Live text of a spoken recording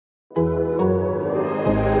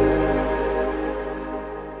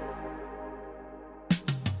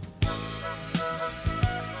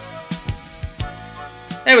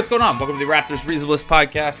what's going on? Welcome to the Raptors Reasonableness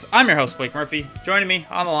Podcast. I'm your host, Blake Murphy. Joining me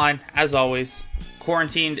on the line, as always,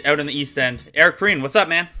 quarantined out in the East End, Eric Green. What's up,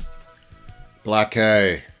 man? Black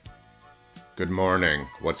K. Good morning.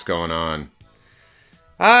 What's going on?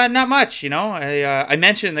 Not much, I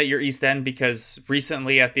mentioned that you're East End because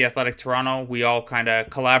recently at the Athletic Toronto, we all kind of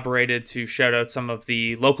collaborated to shout out some of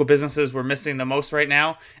the local businesses we're missing the most right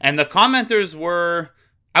now. And the commenters were,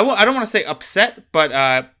 I don't want to say upset,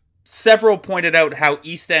 but several pointed out how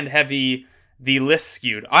East End heavy the list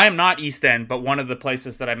skewed. I am not East End, but one of the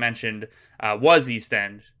places that I mentioned was East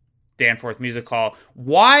End, Danforth Music Hall.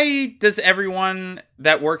 Why does everyone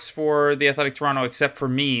that works for the Athletic Toronto, except for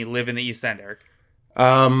me, live in the East End, Eric?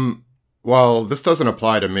 Well, this doesn't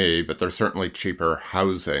apply to me, but there's certainly cheaper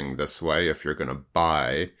housing this way if you're going to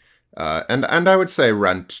buy. And I would say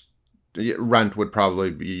rent would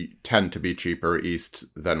probably tend to be cheaper east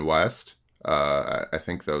than west. I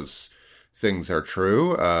think those things are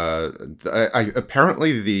true.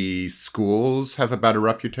 Apparently the schools have a better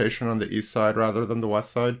reputation on the east side rather than the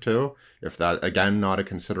west side too. If that, again, not a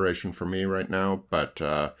consideration for me right now, but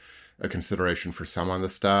a consideration for some on the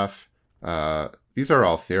staff. These are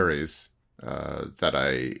all theories that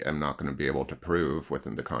I am not going to be able to prove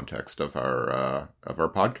within the context of our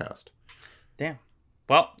podcast. Damn.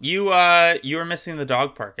 Well, you were missing the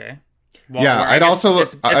dog park, eh? Well, yeah,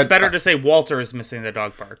 it's better to say Walter is missing the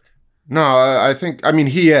dog park. No, I mean,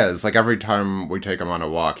 he is. Like, every time we take him on a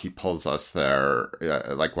walk, he pulls us there,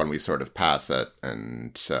 like, when we sort of pass it,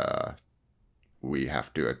 and we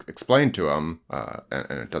have to explain to him,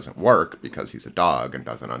 and it doesn't work because he's a dog and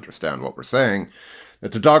doesn't understand what we're saying,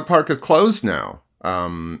 that the dog park is closed now.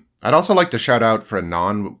 I'd also like to shout out for a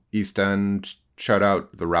non-East End, shout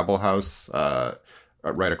out the Rebel House,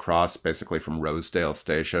 right across, basically, from Rosedale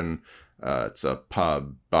Station. It's a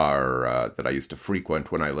pub bar that I used to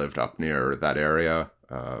frequent when I lived up near that area,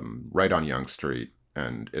 right on Yonge Street,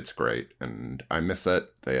 and it's great, and I miss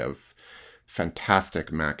it. They have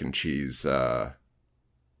fantastic mac and cheese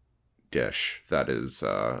dish that has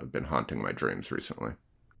been haunting my dreams recently.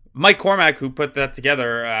 Mike Cormack, who put that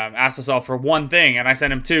together, asked us all for one thing, and I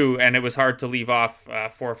sent him two, and it was hard to leave off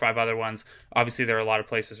 4 or 5 other ones. Obviously, there are a lot of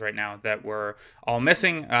places right now that we're all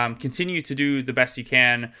missing. Continue to do the best you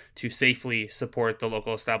can to safely support the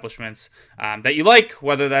local establishments that you like,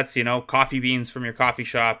 whether that's, coffee beans from your coffee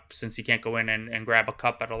shop, since you can't go in and grab a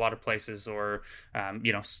cup at a lot of places, or,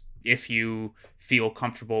 if you feel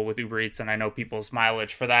comfortable with Uber Eats, and I know people's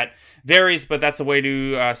mileage for that varies, but that's a way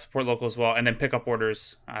to support local as well. And then pick up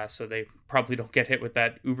orders, so they probably don't get hit with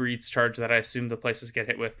that Uber Eats charge that I assume the places get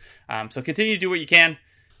hit with. So continue to do what you can.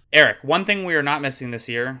 Eric, one thing we are not missing this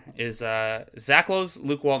year is Zach Lowe's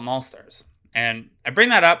Luke Walton All-Stars. And I bring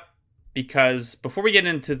that up because before we get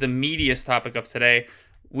into the meatiest topic of today,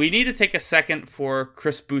 we need to take a second for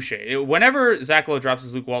Chris Boucher. Whenever Zach Lowe drops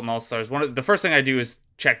his Luke Walton All-Stars, the first thing I do is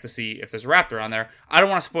check to see if there's a Raptor on there. I don't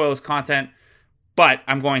want to spoil his content, but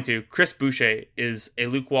I'm going to. Chris Boucher is a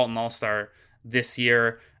Luke Walton All-Star this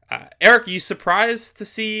year. Eric, you surprised to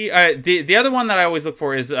see... the other one that I always look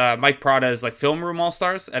for is Mike Prada's Film Room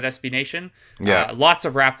All-Stars at SB Nation. Yeah. Lots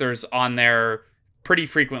of Raptors on there pretty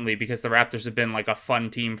frequently because the Raptors have been a fun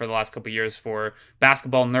team for the last couple of years for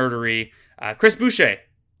basketball nerdery. Chris Boucher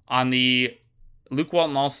on the Luke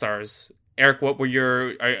Walton All-Stars. Eric, what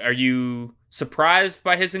were are you surprised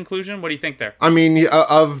by his inclusion? What do you think there? I mean,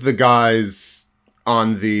 of the guys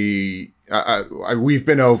on the... we've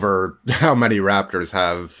been over how many Raptors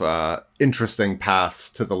have interesting paths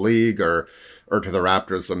to the league or to the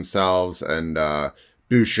Raptors themselves, and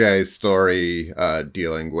Boucher's story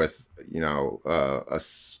dealing with,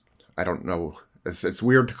 I don't know... It's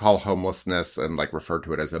weird to call homelessness and refer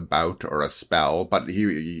to it as a bout or a spell, but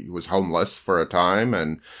he was homeless for a time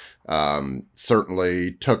and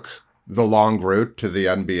certainly took the long route to the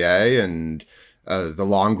NBA and the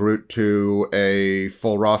long route to a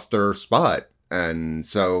full roster spot. And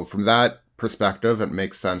so from that perspective, it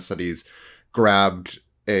makes sense that he's grabbed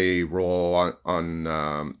a role on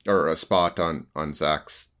or a spot on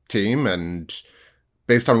Zach's team. And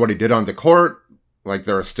based on what he did on the court,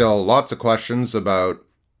 there are still lots of questions about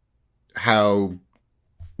how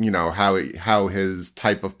his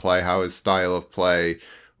type of play, how his style of play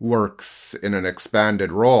works in an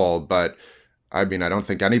expanded role. But I mean, I don't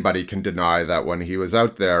think anybody can deny that when he was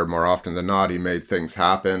out there, more often than not, he made things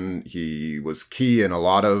happen. He was key in a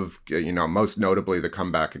lot of, most notably the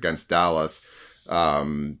comeback against Dallas.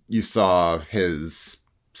 You saw his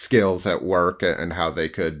skills at work and how they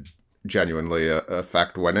could genuinely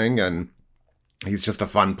affect winning. And he's just a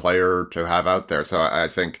fun player to have out there. So I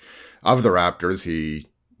think of the Raptors, he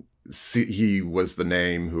he was the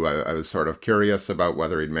name who I was sort of curious about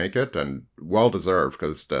whether he'd make it, and well deserved,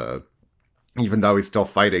 because even though he's still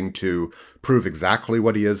fighting to prove exactly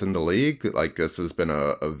what he is in the league, like, this has been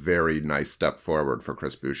a very nice step forward for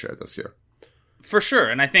Chris Boucher this year. For sure.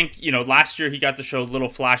 And I think, last year he got to show little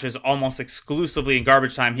flashes almost exclusively in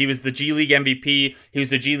garbage time. He was the G League MVP. He was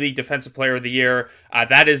the G League Defensive Player of the Year.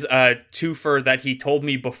 That is a twofer that he told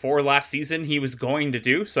me before last season he was going to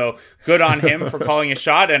do. So good on him for calling a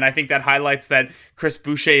shot. And I think that highlights that Chris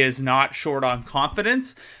Boucher is not short on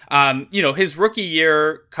confidence. His rookie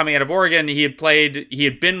year coming out of Oregon, he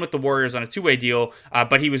had been with the Warriors on a two-way deal,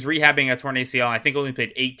 but he was rehabbing a torn ACL, and I think only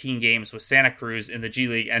played 18 games with Santa Cruz in the G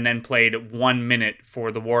League, and then played 1 minute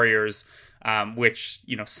for the Warriors, which,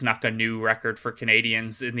 snuck a new record for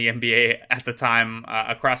Canadians in the NBA at the time,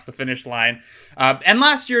 across the finish line. And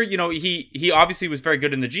last year, he obviously was very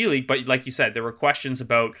good in the G League, but like you said, there were questions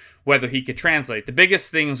about whether he could translate. The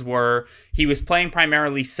biggest things were he was playing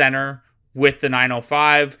primarily center with the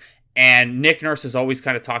 905, and Nick Nurse has always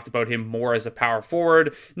kind of talked about him more as a power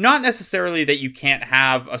forward. Not necessarily that you can't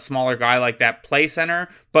have a smaller guy like that play center,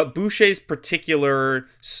 but Boucher's particular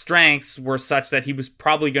strengths were such that he was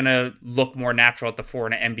probably going to look more natural at the 4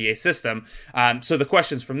 in an NBA system. So the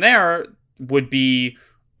questions from there would be,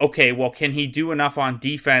 okay, well, can he do enough on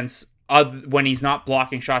defense when he's not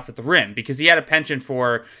blocking shots at the rim? Because he had a penchant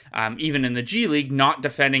for, even in the G League, not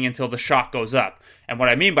defending until the shot goes up. And what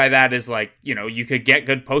I mean by that is, like, you could get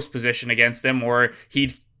good post position against him, or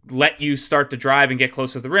he'd let you start to drive and get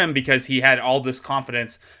closer to the rim because he had all this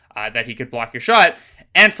confidence that he could block your shot.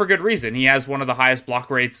 And for good reason. He has one of the highest block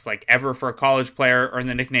rates ever for a college player, earned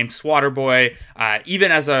the nickname Swatter Boy.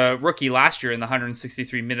 Even as a rookie last year in the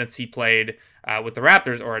 163 minutes he played with the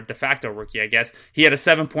Raptors, or a de facto rookie, I guess, he had a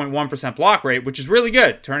 7.1% block rate, which is really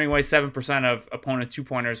good. Turning away 7% of opponent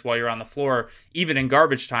two-pointers while you're on the floor, even in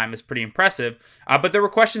garbage time, is pretty impressive. But there were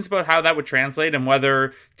questions about how that would translate and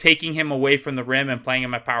whether taking him away from the rim and playing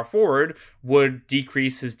him at power forward would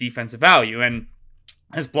decrease his defensive value. And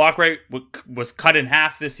his block rate was cut in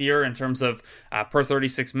half this year in terms of per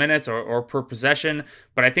 36 minutes or per possession.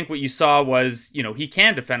 But I think what you saw was, he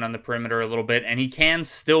can defend on the perimeter a little bit, and he can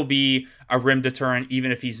still be a rim deterrent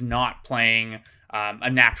even if he's not playing a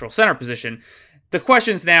natural center position. The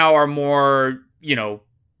questions now are more,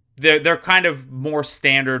 they're kind of more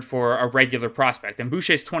standard for a regular prospect. And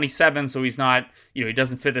Boucher's 27, so he's not, he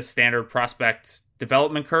doesn't fit a standard prospect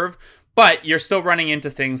development curve. But you're still running into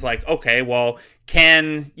things like, okay, well,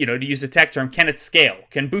 to use a tech term, can it scale?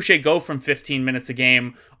 Can Boucher go from 15 minutes a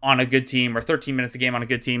game on a good team, or 13 minutes a game on a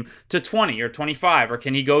good team, to 20 or 25? Or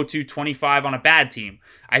can he go to 25 on a bad team?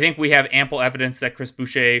 I think we have ample evidence that Chris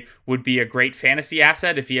Boucher would be a great fantasy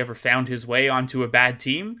asset if he ever found his way onto a bad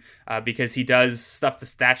team, because he does stuff the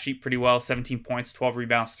stat sheet pretty well. 17 points, 12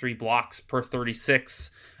 rebounds, 3 blocks per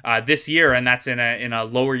 36 this year, and that's in a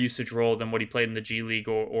lower usage role than what he played in the G League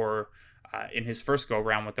or in his first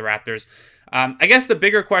go-around with the Raptors. I guess the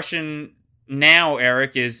bigger question now,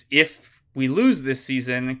 Eric, is if we lose this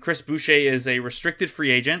season, Chris Boucher is a restricted free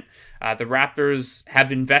agent. The Raptors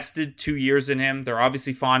have invested 2 years in him. They're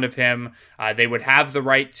obviously fond of him. They would have the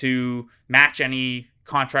right to match any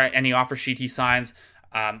contract, any offer sheet he signs.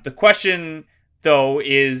 The question, though,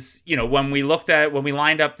 is, when we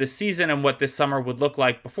lined up this season and what this summer would look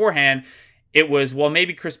like beforehand, it was, well,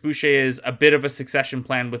 maybe Chris Boucher is a bit of a succession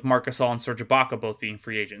plan with Marc Gasol and Serge Ibaka both being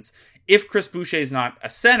free agents. If Chris Boucher is not a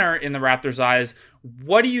center in the Raptors' eyes,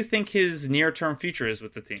 what do you think his near-term future is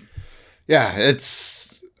with the team? Yeah,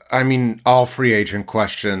 all free agent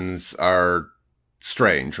questions are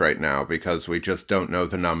strange right now because we just don't know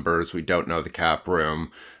the numbers, we don't know the cap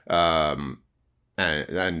room, and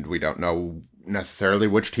we don't know necessarily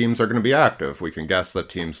which teams are going to be active. We can guess that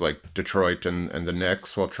teams like Detroit and the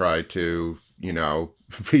Knicks will try to,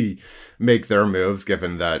 make their moves,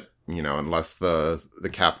 given that, unless the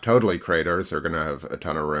cap totally craters, they're going to have a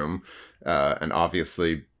ton of room. And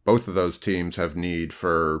obviously both of those teams have need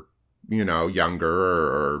for, younger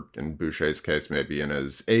or in Boucher's case, maybe in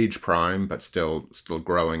his age prime, but still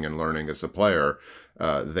growing and learning as a player.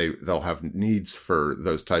 They'll have needs for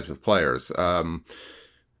those types of players.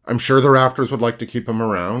 I'm sure the Raptors would like to keep him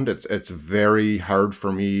around. It's very hard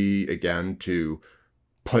for me, again, to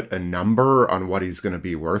put a number on what he's going to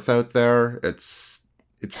be worth out there. It's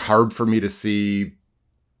hard for me to see,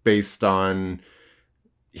 based on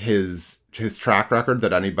his track record,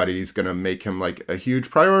 that anybody's going to make him a huge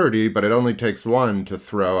priority, but it only takes one to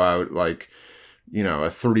throw out a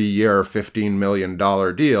 3-year, $15 million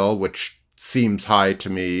deal, which seems high to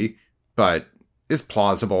me, but is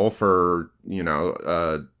plausible for,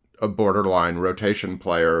 a borderline rotation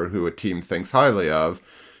player who a team thinks highly of.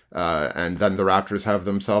 And then the Raptors have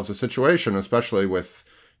themselves a situation, especially with,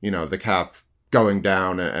 the cap going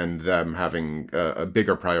down and them having a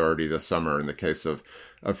bigger priority this summer in the case of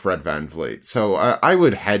Fred VanVleet. So I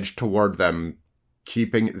would hedge toward them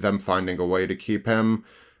finding a way to keep him.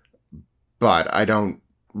 But I don't,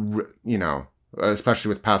 especially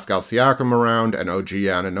with Pascal Siakam around and OG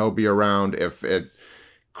Anunoby around, if it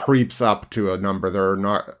creeps up to a number they're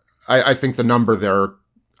not, I think the number they're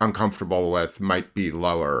uncomfortable with might be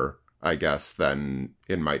lower, I guess, than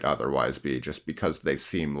it might otherwise be, just because they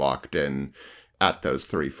seem locked in at those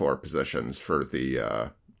 3-4 positions for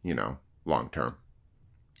the, long term.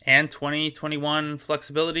 And 2021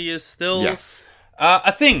 flexibility is still yes.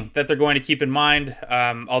 A thing that they're going to keep in mind,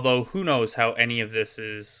 although who knows how any of this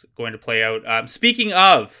is going to play out. Speaking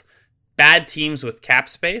of bad teams with cap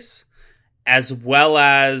space, as well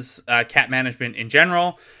as cap management in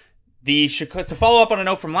general, to follow up on a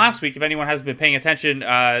note from last week, if anyone hasn't been paying attention,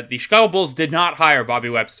 the Chicago Bulls did not hire Bobby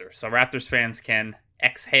Webster, so Raptors fans can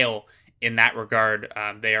exhale in that regard.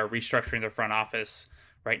 They are restructuring their front office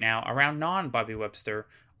right now around non-Bobby Webster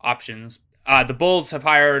options. The Bulls have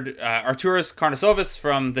hired Arturas Karnisovas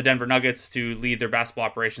from the Denver Nuggets to lead their basketball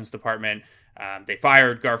operations department. They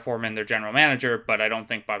fired Gar Forman, their general manager, but I don't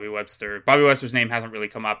think Bobby Webster's name hasn't really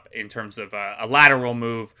come up in terms of a lateral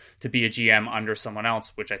move to be a GM under someone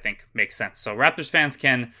else, which I think makes sense. So Raptors fans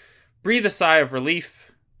can breathe a sigh of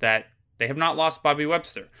relief that they have not lost Bobby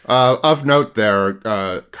Webster. Of note there,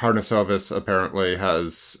 Karnisovas apparently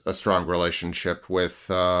has a strong relationship with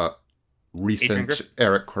recent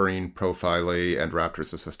Eric Koreen profilee and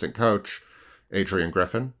Raptors assistant coach Adrian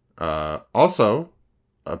Griffin. Also,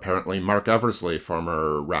 apparently Mark Eversley,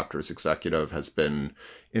 former Raptors executive, has been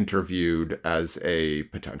interviewed as a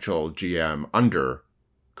potential GM under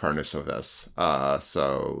Karnisovas.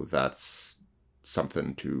 So that's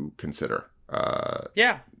something to consider.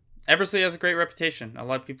 Yeah. Eversley has a great reputation. A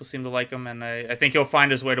lot of people seem to like him, and I think he'll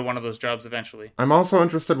find his way to one of those jobs eventually. I'm also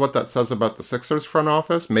interested what that says about the Sixers front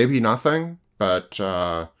office. Maybe nothing, but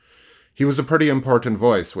he was a pretty important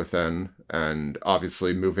voice within, and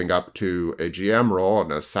obviously moving up to a GM role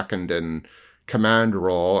and a second-in-command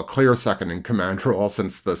role, a clear second-in-command role,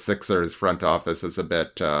 since the Sixers front office is a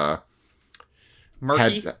bit...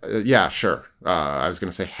 murky? Yeah, sure. I was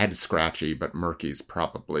going to say head-scratchy, but murky's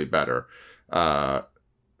probably better.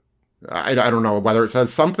 I don't know whether it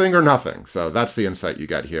says something or nothing. So that's the insight you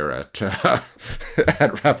get here at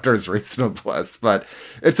at Raptors Reasonableness. But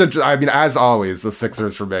as always, the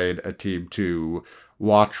Sixers remain a team to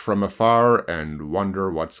watch from afar and wonder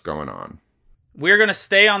what's going on. We're going to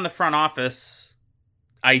stay on the front office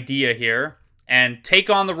idea here and take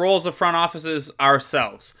on the roles of front offices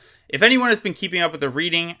ourselves. If anyone has been keeping up with the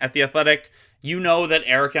reading at The Athletic, you know that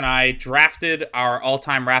Eric and I drafted our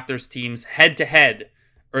all-time Raptors teams head-to-head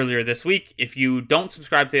earlier this week. If you don't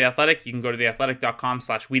subscribe to The Athletic, you can go to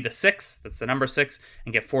theathletic.com/we6, that's the number 6,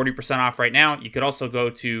 and get 40% off right now. You could also go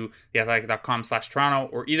to theathletic.com/Toronto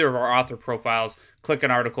or either of our author profiles, click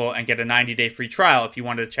an article, and get a 90-day free trial if you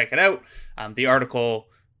wanted to check it out. The article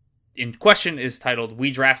in question is titled, "We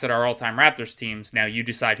Drafted Our All-Time Raptors Teams. Now You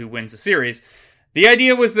Decide Who Wins the Series." The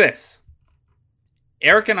idea was this.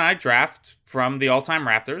 Eric and I draft from the all-time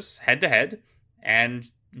Raptors head-to-head, and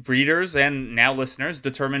readers and now listeners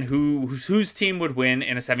determine whose team would win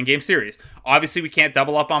in a 7-game series. Obviously, we can't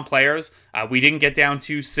double up on players. We didn't get down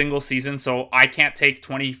to single season, so I can't take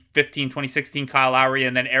 2015, 2016 Kyle Lowry,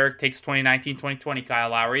 and then Eric takes 2019, 2020 Kyle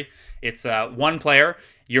Lowry. It's one player.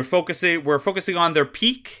 We're focusing on their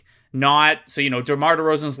peak, not, so, DeMar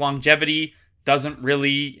DeRozan's longevity doesn't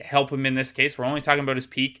really help him in this case. We're only talking about his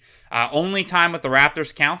peak. Only time with the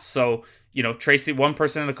Raptors counts, so Tracy, one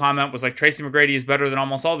person in the comment was like, Tracy McGrady is better than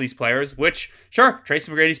almost all these players, which, sure, Tracy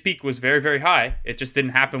McGrady's peak was very, very high. It just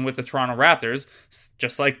didn't happen with the Toronto Raptors,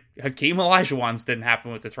 just like Hakeem Olajuwon's didn't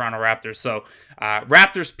happen with the Toronto Raptors. So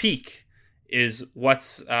Raptors peak is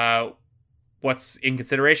what's in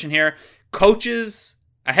consideration here.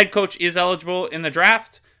 A head coach is eligible in the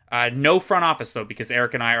draft. No front office, though, because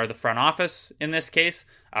Eric and I are the front office in this case.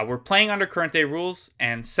 We're playing under current day rules,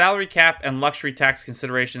 and salary cap and luxury tax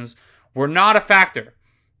considerations were not a factor.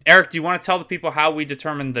 Eric, do you want to tell the people how we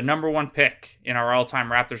determined the number 1 pick in our all-time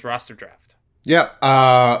Raptors roster draft? Yeah,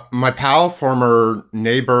 my pal, former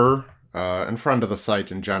neighbor, and friend of the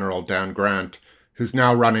site in general, Dan Grant, who's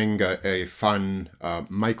now running a fun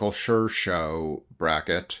Michael Schur show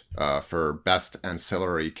bracket for best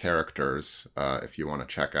ancillary characters, if you want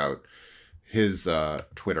to check out his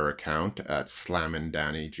Twitter account at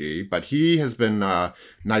SlamminDannyG. But he has been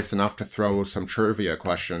nice enough to throw some trivia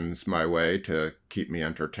questions my way to keep me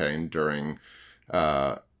entertained during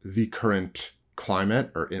the current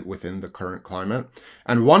climate or within the current climate.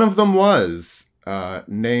 And one of them was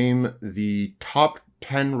name the top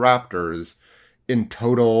 10 Raptors in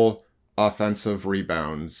total offensive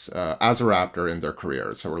rebounds as a Raptor in their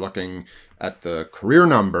career. So we're looking at the career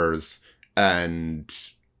numbers, and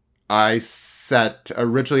I set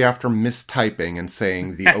originally after mistyping and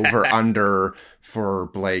saying the over-under for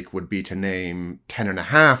Blake would be to name 10.5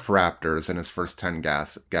 Raptors in his first 10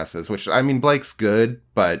 guesses, which, I mean, Blake's good,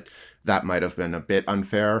 but that might have been a bit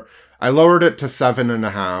unfair. I lowered it to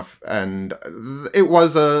 7.5, and it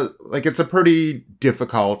was it's a pretty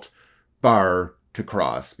difficult bar to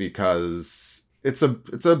cross because it's a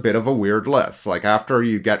bit of a weird list. Like, after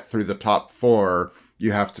you get through the top 4,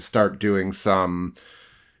 you have to start doing some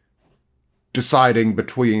deciding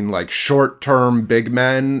between like short-term big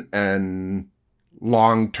men and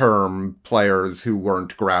long-term players who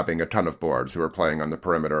weren't grabbing a ton of boards, who were playing on the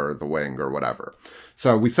perimeter or the wing or whatever.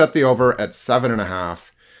 So we set the over at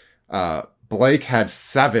 7.5. Blake had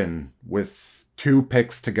 7 with 2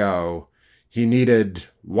 picks to go. He needed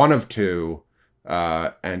one of 2,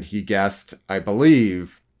 and he guessed, I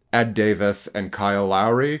believe, Ed Davis and Kyle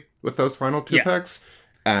Lowry with those final 2 picks.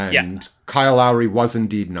 And Kyle Lowry was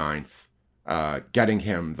indeed 9th, getting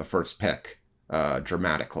him the first pick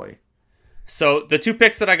dramatically. So the 2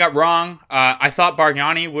 picks that I got wrong, I thought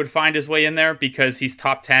Bargnani would find his way in there because he's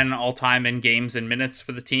top 10 all-time in games and minutes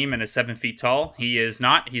for the team and is 7 feet tall. He is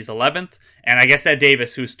not. He's 11th. And I guess Ed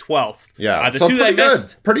Davis, who's 12th. Yeah, the 2 that I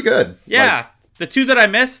missed. Pretty good. Yeah. The 2 that I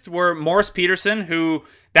missed were Morris Peterson, who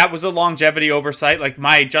that was a longevity oversight. Like,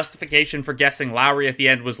 my justification for guessing Lowry at the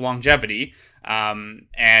end was longevity.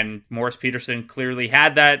 And Morris Peterson clearly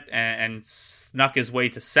had that and snuck his way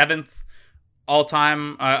to 7th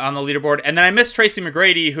all-time on the leaderboard. And then I missed Tracy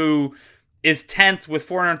McGrady, who is 10th with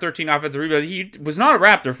 413 offensive rebounds. He was not a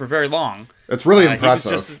Raptor for very long. It's really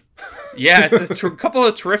impressive. It's a couple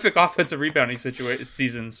of terrific offensive rebounding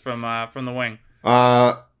seasons from the wing.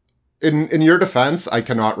 In your defense, I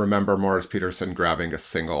cannot remember Morris Peterson grabbing a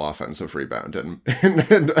single offensive rebound in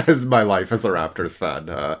as my life as a Raptors fan.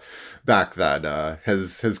 Back then,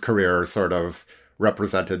 his career sort of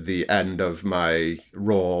represented the end of my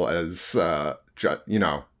role as,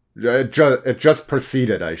 it just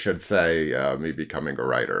preceded, I should say, me becoming a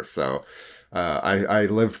writer. So I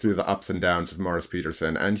lived through the ups and downs of Morris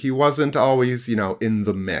Peterson, and he wasn't always, in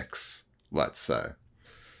the mix, let's say.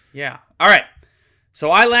 Yeah. All right.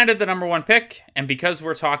 So I landed the number 1 pick, and because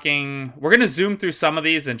we're going to zoom through some of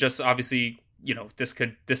these, and just obviously, this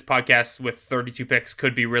podcast with 32 picks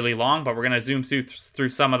could be really long, but we're going to zoom through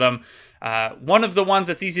some of them. One of the ones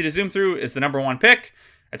that's easy to zoom through is the number 1 pick.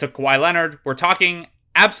 I took Kawhi Leonard. We're talking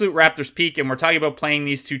absolute Raptors peak, and we're talking about playing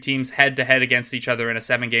these 2 teams head-to-head against each other in a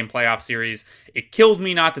 7-game playoff series. It killed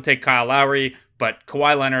me not to take Kyle Lowry, but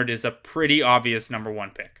Kawhi Leonard is a pretty obvious number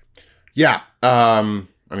 1 pick. Yeah,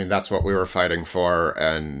 I mean, that's what we were fighting for,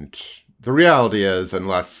 and the reality is,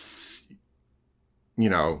 unless,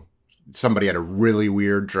 somebody had a really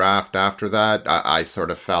weird draft after that, I sort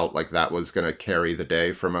of felt like that was going to carry the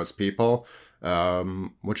day for most people,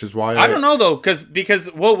 which is why I don't know, though,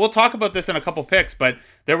 because we'll talk about this in a couple picks, but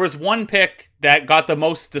there was one pick that got the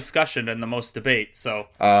most discussion and the most debate, so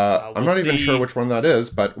I'm not even sure which one that is,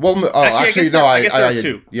 but, I guess there are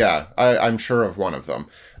 2. Yeah, I'm sure of one of them.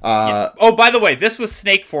 Oh, by the way, this was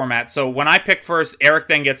snake format, so when I pick first, Eric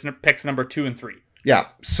then picks number 2 and 3. Yeah,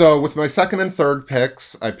 so with my second and third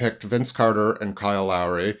picks, I picked Vince Carter and Kyle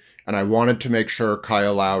Lowry, and I wanted to make sure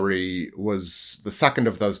Kyle Lowry was the second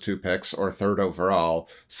of those 2 picks, or third overall,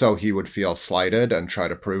 so he would feel slighted and try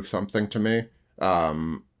to prove something to me.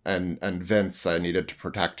 And Vince, I needed to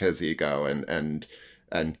protect his ego and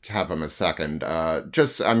have him as second.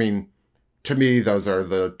 To me, those are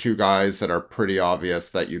the 2 guys that are pretty obvious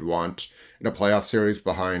that you'd want in a playoff series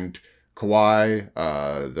behind Kawhi,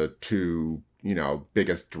 the 2,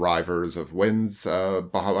 biggest drivers of wins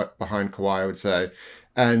behind Kawhi, I would say.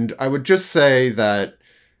 And I would just say that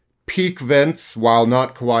peak Vince, while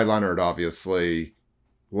not Kawhi Leonard, obviously,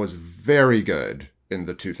 was very good in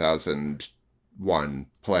the 2001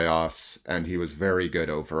 playoffs, and he was very good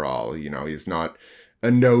overall. He's not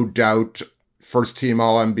a no-doubt first-team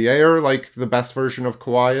All-NBAer like the best version of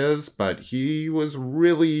Kawhi is, but he was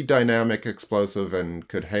really dynamic, explosive, and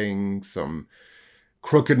could hang some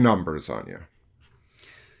crooked numbers on you.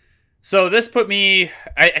 So this put me,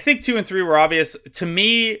 I think 2 and 3 were obvious. To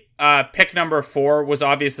me, pick number 4 was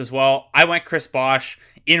obvious as well. I went Chris Bosh.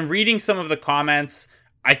 In reading some of the comments,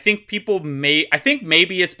 I think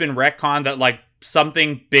maybe it's been retconned that like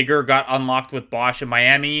something bigger got unlocked with Bosh in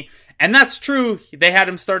Miami. And that's true. They had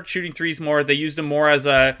him start shooting threes more. They used him more as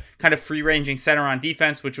a kind of free-ranging center on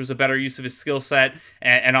defense, which was a better use of his skill set.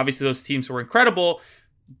 And obviously those teams were incredible.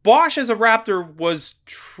 Bosh as a Raptor was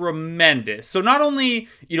tremendous. So not only,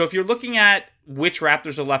 if you're looking at which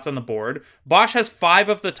Raptors are left on the board, Bosh has 5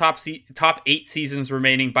 of the top 8 seasons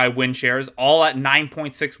remaining by win shares, all at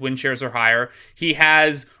 9.6 win shares or higher. He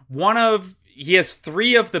has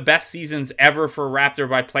 3 of the best seasons ever for a Raptor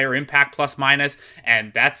by player impact plus minus,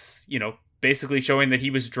 and that's, basically showing that he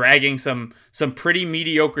was dragging some pretty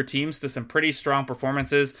mediocre teams to some pretty strong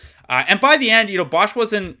performances. And by the end, Bosh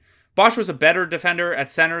was a better defender at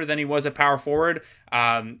center than he was at power forward.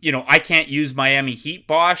 I can't use Miami Heat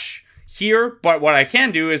Bosh here, but what I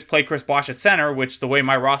can do is play Chris Bosh at center, which the way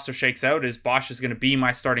my roster shakes out is Bosh is going to be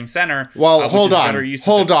my starting center. Well, hold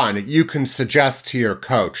on. You can suggest to your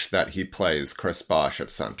coach that he plays Chris Bosh at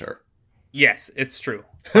center. Yes, it's true.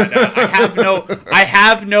 But, I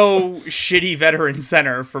have no shitty veteran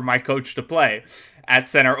center for my coach to play at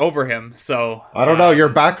center over him. So I don't know. Your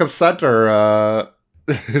backup center.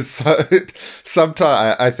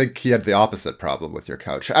 Sometimes I think he had the opposite problem with your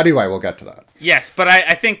coach. Anyway, we'll get to that. Yes, but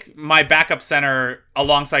I think my backup center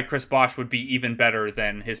alongside Chris Bosh would be even better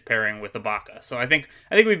than his pairing with Ibaka. So I think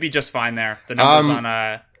we'd be just fine there. The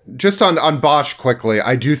numbers just on Bosh quickly.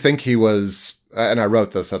 I do think he was, and I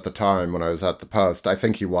wrote this at the time when I was at the Post. I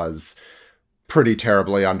think he was pretty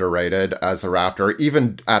terribly underrated as a Raptor,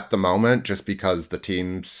 even at the moment, just because the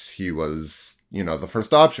teams he was the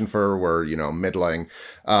first option for were, middling.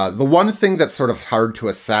 The one thing that's sort of hard to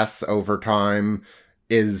assess over time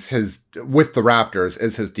is with the Raptors,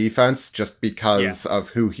 is his defense, just because of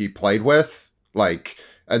who he played with. Like,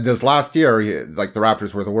 this last year, the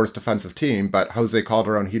Raptors were the worst defensive team, but Jose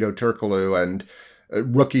Calderon, Hedo Turkoglu, and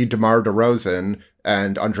rookie DeMar DeRozan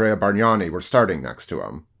and Andrea Bargnani were starting next to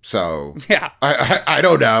him. So yeah, I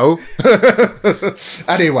don't know.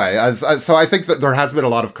 Anyway, so I think that there has been a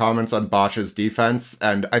lot of comments on Bosh's defense,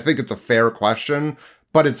 and I think it's a fair question,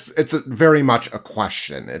 but it's very much a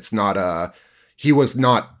question. It's not he was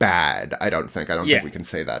not bad. I don't think we can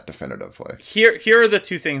say that definitively. Here are the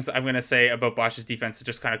 2 things I'm going to say about Bosh's defense to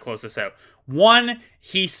just kind of close this out. One,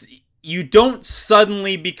 you don't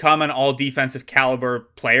suddenly become an all defensive caliber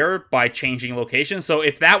player by changing location. So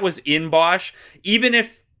if that was in Bosh, even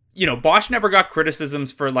if Bosh never got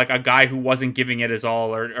criticisms for like a guy who wasn't giving it his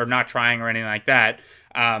all or not trying or anything like that.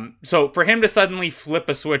 So for him to suddenly flip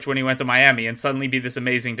a switch when he went to Miami and suddenly be this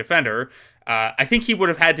amazing defender, I think he would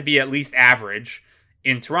have had to be at least average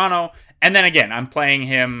in Toronto. And then again, I'm playing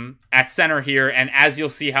him at center here. And as you'll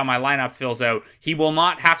see how my lineup fills out, he will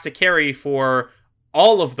not have to carry for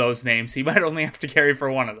all of those names. He might only have to carry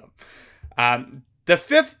for one of them. The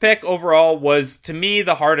 5th pick overall was, to me,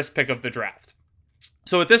 the hardest pick of the draft.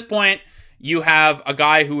 So at this point, you have a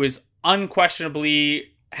guy who is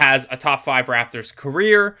unquestionably has a top 5 Raptors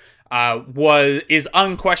career, is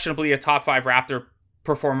unquestionably a top 5 Raptor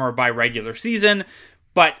performer by regular season,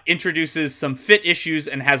 but introduces some fit issues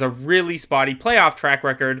and has a really spotty playoff track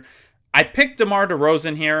record. I picked DeMar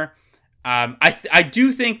DeRozan here. I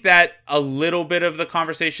do think that a little bit of the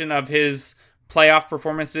conversation of his playoff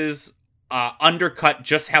performances undercut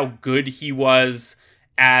just how good he was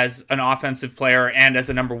as an offensive player and as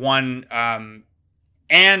a number one.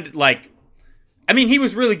 He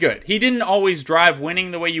was really good. He didn't always drive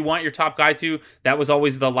winning the way you want your top guy to. That was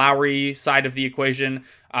always the Lowry side of the equation.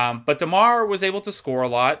 But DeMar was able to score a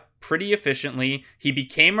lot pretty efficiently. He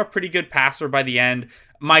became a pretty good passer by the end.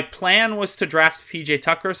 My plan was to draft PJ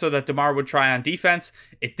Tucker so that DeMar would try on defense.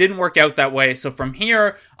 It didn't work out that way. So from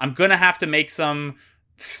here, I'm going to have to make some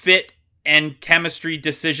fit and chemistry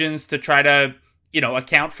decisions to try to,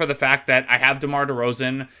 account for the fact that I have DeMar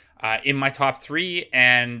DeRozan in my top 3.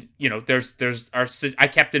 And, I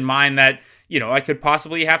kept in mind that, I could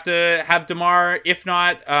possibly have to have DeMar, if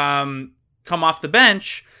not come off the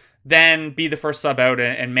bench, then be the first sub out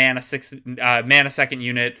and man a second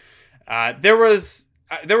unit. There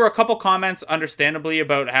were a couple comments, understandably,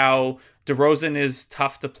 about how DeRozan is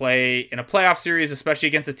tough to play in a playoff series, especially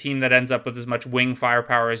against a team that ends up with as much wing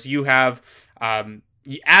firepower as you have.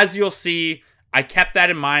 As you'll see, I kept that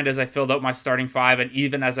in mind as I filled out my starting 5, and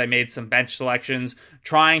even as I made some bench selections,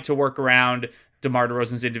 trying to work around DeMar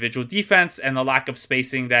DeRozan's individual defense and the lack of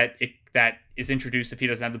spacing that is introduced if he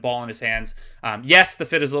doesn't have the ball in his hands. Yes, the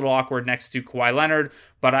fit is a little awkward next to Kawhi Leonard,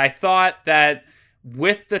 but I thought that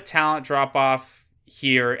with the talent drop-off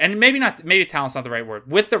here, and maybe talent's not the right word,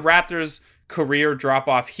 with the Raptors' career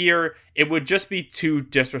drop-off here, it would just be too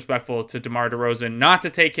disrespectful to DeMar DeRozan not to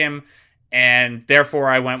take him, and therefore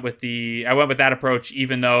I went with that approach,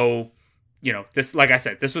 even though, this, like I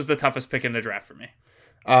said, this was the toughest pick in the draft for me.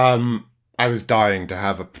 I was dying to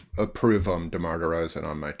have a Pruvum DeMar DeRozan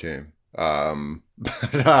on my team.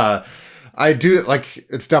 But I do, like,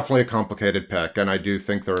 it's definitely a complicated pick, and I do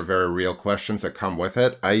think there are very real questions that come with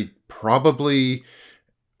it. I probably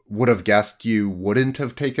would have guessed you wouldn't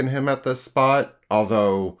have taken him at this spot,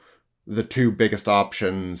 although the two biggest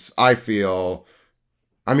options, I feel...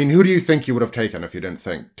 I mean, who do you think you would have taken if you didn't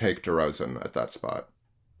take DeRozan at that spot?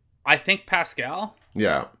 I think Pascal.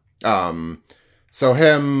 Yeah. So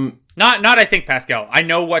him... Not I think Pascal. I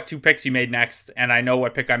know what two picks you made next, and I know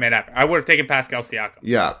what pick I made after. I would have taken Pascal Siakam.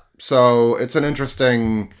 Yeah. So it's an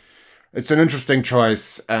interesting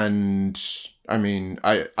choice, and I mean,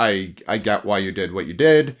 I get why you did what you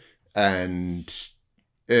did, and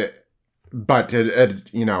but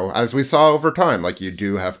you know, as we saw over time, like, you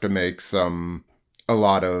do have to make a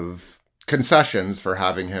lot of concessions for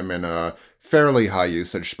having him in a fairly high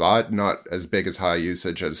usage spot, not as big as high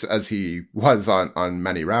usage as he was on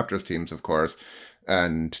many Raptors teams, of course.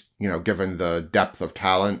 And, you know, given the depth of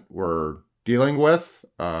talent we're dealing with,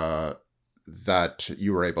 that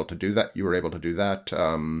you were able to do that.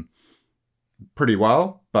 Pretty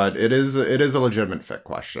well, but it is a legitimate fit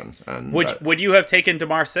question. And would you have taken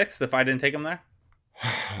DeMar 6th if I didn't take him there?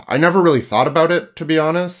 I never really thought about it, to be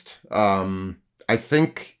honest. I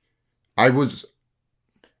think I was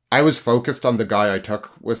focused on the guy I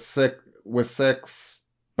took with six,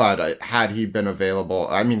 but had he been available,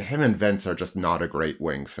 I mean, him and Vince are just not a great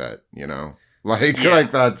wing fit, you know?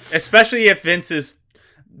 Like that's... Especially if Vince is...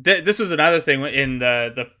 This was another thing in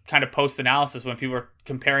the kind of post-analysis when people were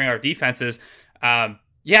comparing our defenses.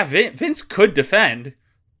 Vince could defend,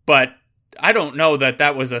 but I don't know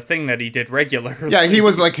that was a thing that he did regularly. Yeah, he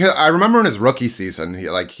was like, I remember in his rookie season,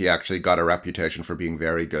 he actually got a reputation for being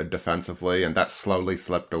very good defensively, and that slowly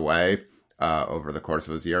slipped away over the course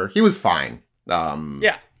of his year. He was fine.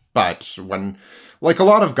 But when, like a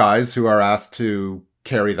lot of guys who are asked to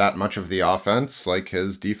carry that much of the offense, like,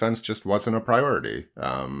 his defense just wasn't a priority.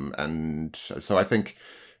 And so I think,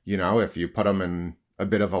 you know, if you put him in a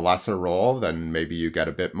bit of a lesser role, then maybe you get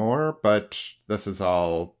a bit more, but this is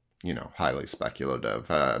all, you know, highly speculative.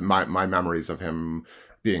 My memories of him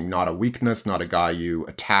being not a weakness, not a guy you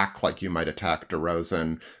attack like you might attack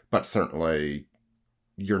DeRozan, but certainly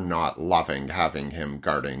you're not loving having him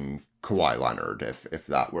guarding Kawhi Leonard if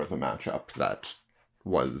that were the matchup that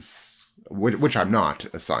was... Which I'm not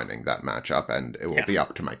assigning that matchup, and it will be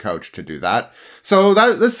up to my coach to do that. So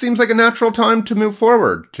this seems like a natural time to move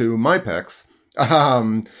forward to my picks.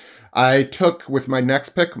 I took, with my next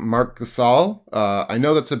pick, Marc Gasol. I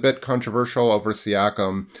know that's a bit controversial over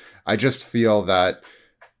Siakam. I just feel that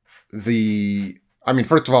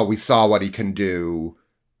first of all, we saw what he can do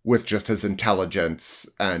with just his intelligence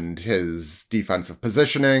and his defensive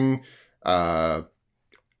positioning,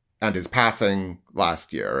 and his passing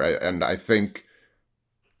last year. And I think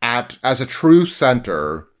as a true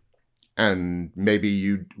center, and maybe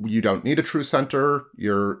you don't need a true center,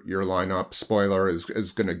 your lineup, spoiler, is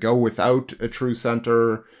going to go without a true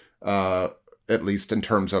center, at least in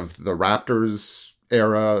terms of the Raptors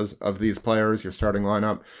era of these players, your starting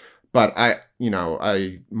lineup. But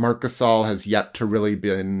Marc Gasol has yet to really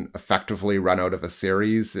been effectively run out of a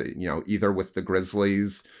series, you know, either with the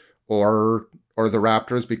Grizzlies or the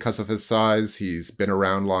Raptors because of his size. He's been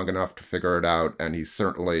around long enough to figure it out, and he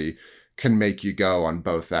certainly can make you go on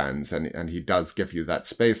both ends, and he does give you that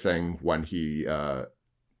spacing when he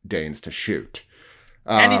deigns to shoot.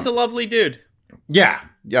 And he's a lovely dude. Yeah,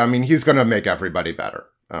 I mean, he's going to make everybody better.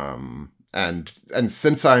 And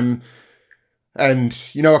since a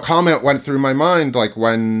comment went through my mind, like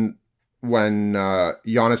when Giannis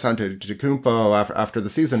Antetokounmpo after the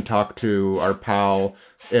season talked to our pal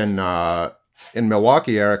in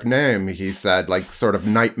Milwaukee, Eric Name, he said, like, sort of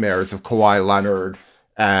nightmares of Kawhi Leonard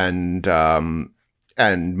and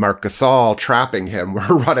Marc Gasol trapping him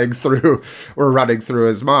were running through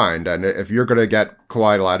his mind. And if you're going to get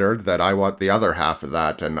Kawhi Leonard, then I want the other half of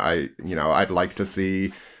that. And I'd like to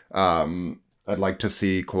see Kawhi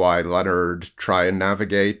Leonard try and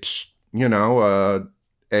navigate,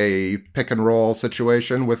 a pick and roll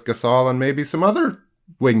situation with Gasol and maybe some other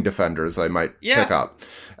wing defenders I might pick up.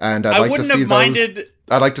 And I'd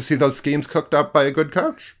like to see those schemes cooked up by a good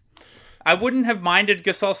coach. I wouldn't have minded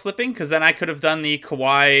Gasol slipping, because then I could have done the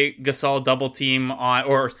Kawhi Gasol double team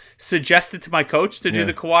or suggested to my coach to do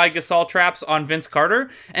the Kawhi Gasol traps on Vince Carter.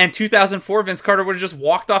 And 2004, Vince Carter would have just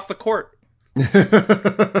walked off the court.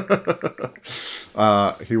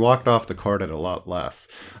 He walked off the court at a lot less.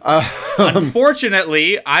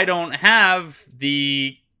 Unfortunately, I don't have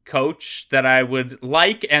the coach that I would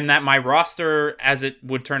like, and that my roster, as it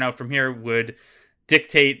would turn out from here, would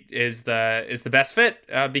dictate is the best fit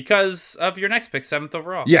because of your next pick, 7th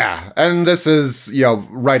overall. Yeah, and this is,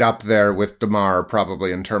 right up there with DeMar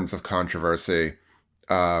probably in terms of controversy.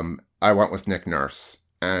 I went with Nick Nurse,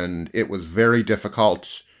 and it was very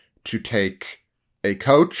difficult to take a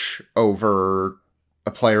coach over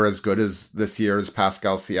a player as good as this year's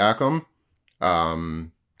Pascal Siakam,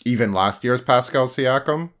 even last year's Pascal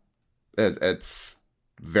Siakam. It's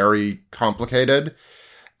very complicated.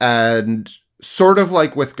 And sort of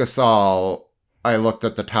like with Gasol, I looked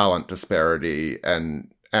at the talent disparity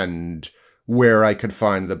and where I could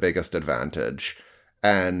find the biggest advantage.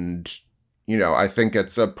 And, I think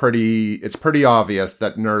it's pretty obvious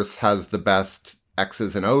that Nurse has the best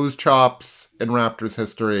X's and O's chops in Raptors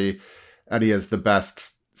history, and he has the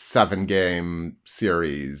best 7-game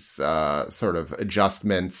series sort of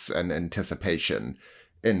adjustments and anticipation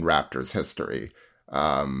in Raptors history.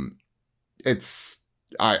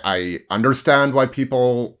 I understand why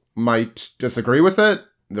people might disagree with it.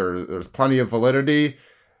 There's plenty of validity.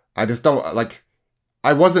 I just don't,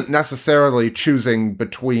 I wasn't necessarily choosing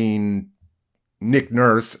between Nick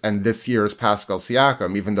Nurse and this year's Pascal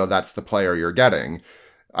Siakam, even though that's the player you're getting.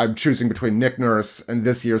 I'm choosing between Nick Nurse and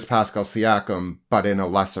this year's Pascal Siakam, but in a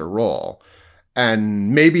lesser role.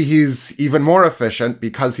 And maybe he's even more efficient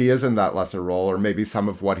because he is in that lesser role, or maybe some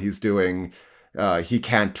of what he's doing he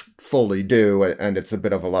can't fully do, and it's a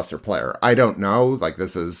bit of a lesser player. I don't know.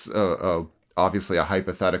 This is obviously a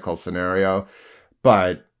hypothetical scenario,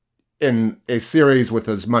 but in a series with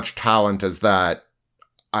as much talent as that,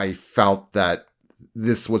 I felt that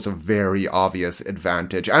this was a very obvious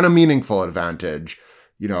advantage and a meaningful advantage.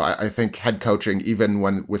 I think head coaching, even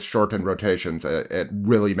when with shortened rotations, it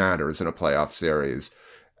really matters in a playoff series.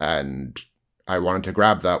 And I wanted to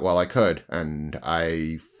grab that while I could. And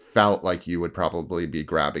I felt like you would probably be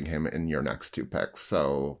grabbing him in your next 2 picks.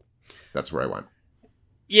 So that's where I went.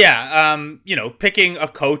 Yeah, picking a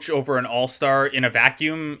coach over an all-star in a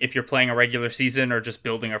vacuum, if you're playing a regular season or just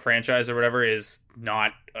building a franchise or whatever, is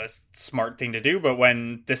not a smart thing to do. But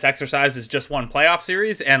when this exercise is just one playoff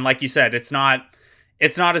series, and like you said, it's not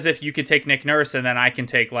as if you could take Nick Nurse and then I can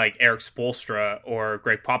take Eric Spoelstra or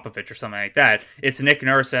Greg Popovich or something like that. It's Nick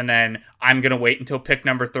Nurse and then I'm going to wait until pick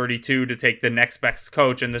number 32 to take the next best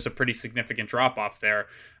coach, and there's a pretty significant drop-off there.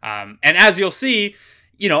 And as you'll see,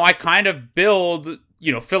 I kind of build...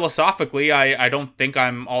 philosophically, I don't think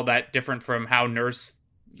I'm all that different from how Nurse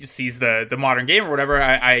sees the modern game or whatever.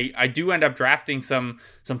 I do end up drafting some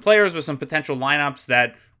players with some potential lineups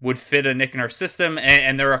that would fit a Nick Nurse system,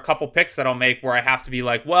 and there are a couple picks that I'll make where I have to be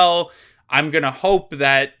well, I'm going to hope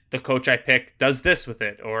that the coach I pick does this with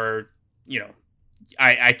it, or,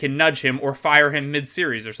 I can nudge him or fire him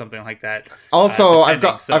mid-series or something like that. Also, I've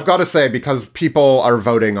got to say, because people are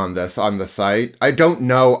voting on this on the site, I don't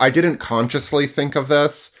know, I didn't consciously think of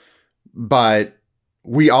this, but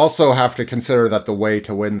we also have to consider that the way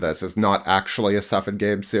to win this is not actually a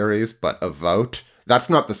 7-game series, but a vote. That's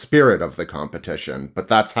not the spirit of the competition, but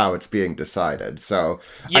that's how it's being decided. So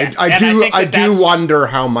yes, I do wonder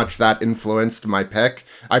how much that influenced my pick.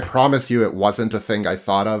 I promise you it wasn't a thing I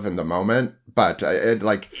thought of in the moment, but it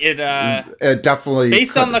definitely,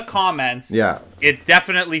 based on the comments, it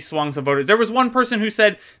definitely swung some voters. There was one person who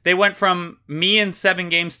said they went from me in 7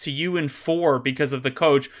 games to you in 4 because of the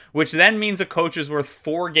coach, which then means a coach is worth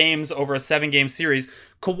 4 games over a 7-game series.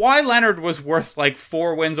 Kawhi Leonard was worth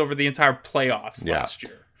 4 wins over the entire playoffs last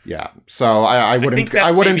year. Yeah, so I wouldn't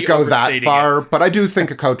go that far, but I do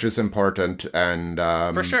think a coach is important, and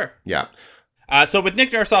for sure, yeah. So with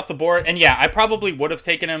Nick Nurse off the board, and I probably would have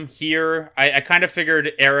taken him here. I kind of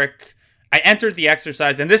figured Eric. I entered the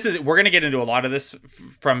exercise, and we're going to get into a lot of this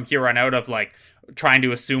from here on out of trying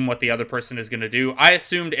to assume what the other person is going to do. I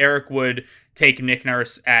assumed Eric would take Nick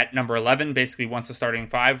Nurse at number 11, basically once the starting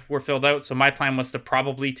 5 were filled out. So my plan was to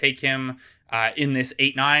probably take him in this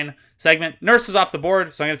 8-9 segment. Nurse is off the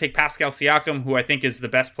board, so I'm going to take Pascal Siakam, who I think is the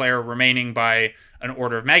best player remaining by an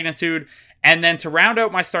order of magnitude. And then to round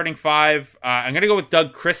out my starting 5, I'm going to go with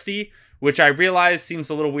Doug Christie, which I realize seems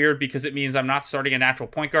a little weird because it means I'm not starting a natural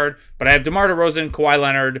point guard. But I have DeMar DeRozan, Kawhi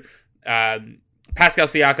Leonard, Pascal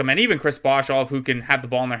Siakam, and even Chris Bosh, all of who can have the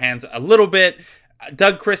ball in their hands a little bit.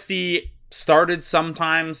 Doug Christie started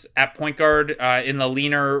sometimes at point guard in the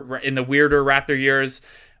weirder Raptor years.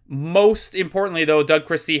 Most importantly, though, Doug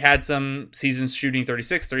Christie had some seasons shooting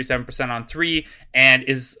 37% on 3 and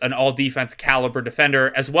is an all-defense caliber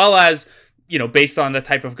defender, as well as, based on the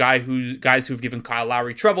type of guys who've given Kyle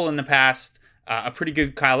Lowry trouble in the past, a pretty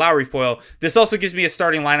good Kyle Lowry foil. This also gives me a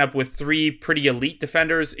starting lineup with 3 pretty elite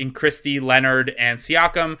defenders in Christie, Leonard, and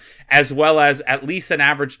Siakam, as well as at least an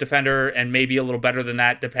average defender and maybe a little better than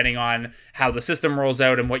that, depending on how the system rolls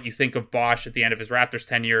out and what you think of Bosh at the end of his Raptors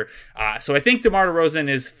tenure. So I think DeMar DeRozan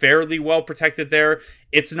is fairly well protected there.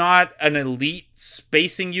 It's not an elite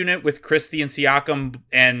spacing unit with Christie and Siakam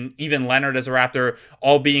and even Leonard as a Raptor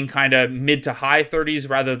all being kind of mid to high 30s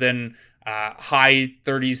rather than high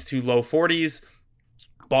 30s to low 40s.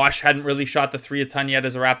 Bosh hadn't really shot the 3 a ton yet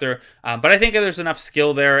as a Raptor, but I think there's enough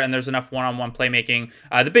skill there and there's enough one-on-one playmaking.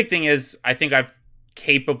 The big thing is I think I've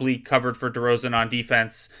capably covered for DeRozan on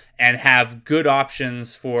defense and have good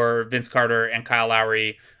options for Vince Carter and Kyle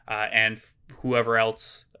Lowry and whoever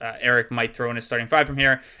else Eric might throw in his starting 5 from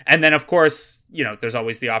here. And then, of course, there's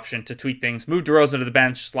always the option to tweak things, move DeRozan to the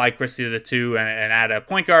bench, slide Christie to the 2 and add a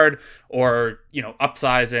point guard, or,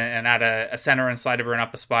 upsize and add a center and slide everyone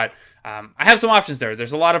up a spot. I have some options there.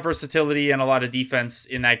 There's a lot of versatility and a lot of defense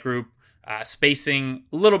in that group. Spacing,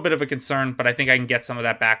 a little bit of a concern, but I think I can get some of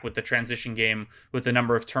that back with the transition game, with the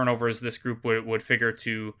number of turnovers this group would figure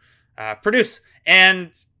to produce.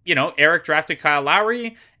 And Eric drafted Kyle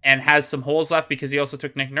Lowry and has some holes left because he also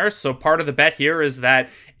took Nick Nurse. So part of the bet here is that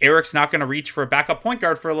Eric's not going to reach for a backup point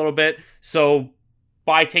guard for a little bit. So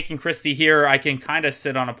by taking Christie here, I can kind of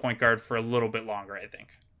sit on a point guard for a little bit longer, I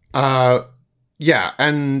think. Yeah,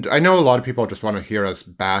 and I know a lot of people just want to hear us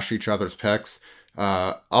bash each other's picks.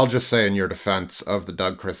 I'll just say in your defense of the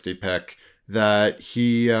Doug Christie pick that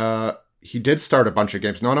he did start a bunch of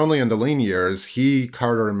games, not only in the lean years. He,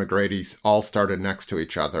 Carter, and McGrady all started next to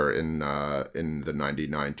each other in the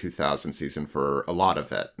 99-2000 season for a lot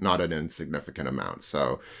of it, not an insignificant amount.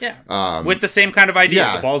 So yeah, with the same kind of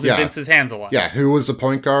idea, the ball's in Vince's hands a lot. Yeah, who was the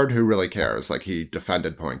point guard? Who really cares? Like, he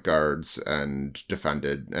defended point guards and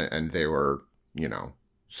they were,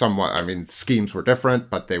 somewhat. I mean, schemes were different,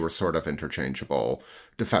 but they were sort of interchangeable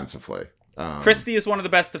defensively. Christie is one of the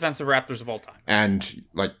best defensive Raptors of all time. And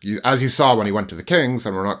as you saw when he went to the Kings,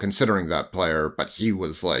 and we're not considering that player, but he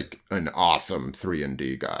was like an awesome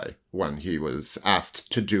 3-and-D guy when he was asked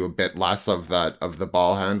to do a bit less of the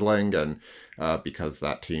ball handling, and because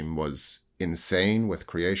that team was insane with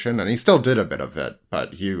creation, and he still did a bit of it,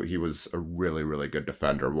 but he was a really, really good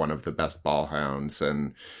defender, one of the best ball hounds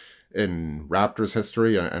in Raptors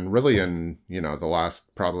history, and really in, the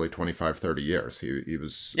last probably 25-30 years. He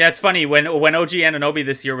was... Yeah, it's funny, when OG Anunoby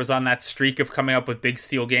this year was on that streak of coming up with big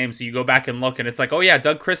steal games, you go back and look, and it's like, oh yeah,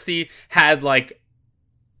 Doug Christie had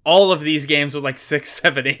all of these games with 6,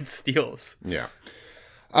 7, 8 steals. Yeah.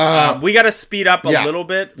 We got to speed up a little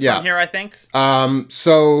bit from here, I think.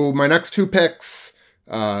 So my next 2 picks,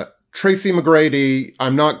 Tracy McGrady.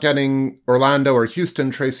 I'm not getting Orlando or Houston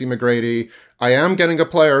Tracy McGrady. I am getting a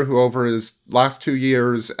player who, over his last 2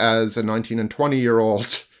 years as a 19 and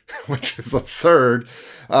 20-year-old, which is absurd,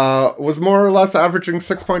 was more or less averaging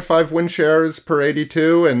 6.5 win shares per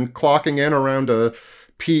 82 and clocking in around a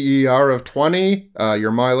PER of 20.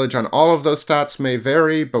 Your mileage on all of those stats may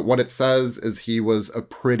vary, but what it says is he was a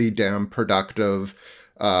pretty damn productive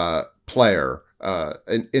player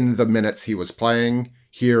in the minutes he was playing.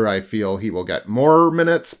 Here, I feel he will get more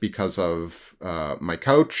minutes because of my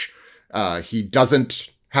coach. He doesn't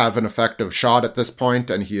have an effective shot at this point,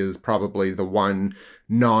 and he is probably the one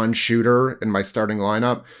non-shooter in my starting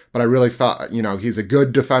lineup. But I really thought, he's a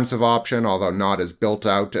good defensive option, although not as built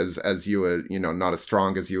out as you would, not as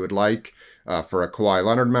strong as you would like for a Kawhi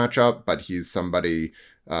Leonard matchup. But he's somebody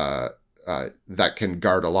that can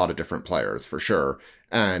guard a lot of different players for sure.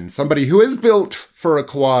 And somebody who is built for a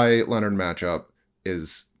Kawhi Leonard matchup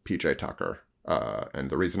is PJ Tucker. And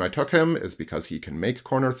the reason I took him is because he can make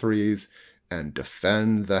corner threes and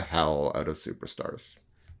defend the hell out of superstars.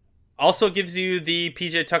 Also gives you the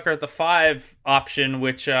PJ Tucker at the 5 option,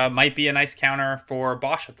 which might be a nice counter for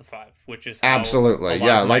Bosh at the 5, which is how absolutely, a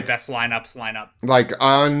lot of my best lineups line up.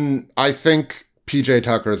 I think PJ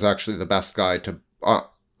Tucker is actually the best guy to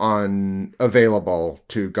available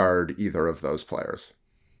to guard either of those players.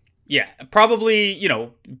 Yeah, probably,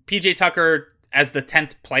 PJ Tucker as the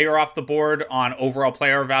 10th player off the board on overall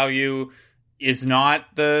player value is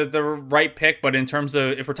not the right pick, but in terms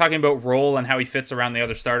of, if we're talking about role and how he fits around the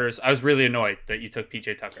other starters, I was really annoyed that you took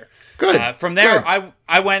PJ Tucker. Good. From there, Good.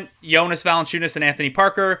 I went Jonas Valanciunas and Anthony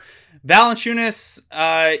Parker. Valanciunas,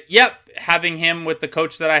 having him with the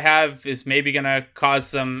coach that I have is maybe going to cause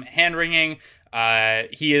some hand-wringing.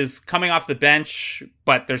 He is coming off the bench,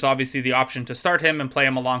 but there's obviously the option to start him and play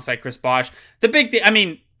him alongside Chris Bosh. The big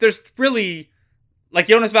thing, there's really...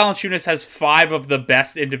 Jonas Valanciunas has 5 of the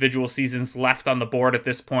best individual seasons left on the board at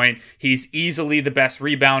this point. He's easily the best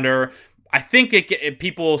rebounder. think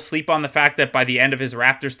people sleep on the fact that by the end of his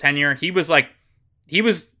Raptors tenure, he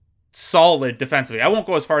was solid defensively. I won't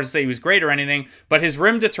go as far as to say he was great or anything, but his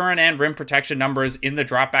rim deterrent and rim protection numbers in the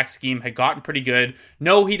dropback scheme had gotten pretty good.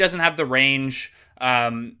 No, he doesn't have the range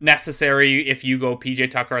necessary if you go PJ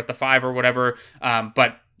Tucker at the 5 or whatever,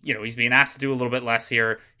 but he's being asked to do a little bit less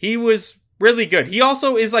here. He was really good. He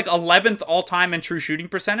also is like 11th all-time in true shooting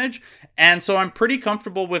percentage, and so I'm pretty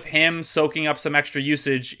comfortable with him soaking up some extra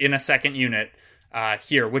usage in a second unit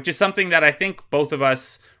here, which is something that I think both of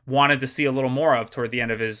us wanted to see a little more of toward the end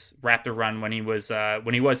of his Raptor run when he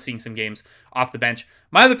was seeing some games off the bench.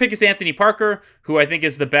 My other pick is Anthony Parker, who I think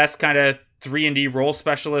is the best kind of 3-and-D role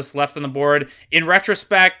specialist left on the board. In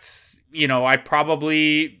retrospect, I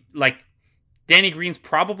probably like Danny Green's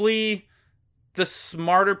probably the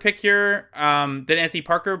smarter pick here than Anthony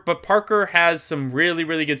Parker, but Parker has some really,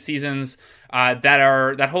 really good seasons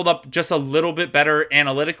that hold up just a little bit better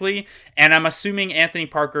analytically, and I'm assuming Anthony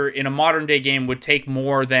Parker in a modern day game would take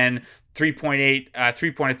more than 3.8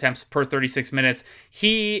 3-point attempts per 36 minutes.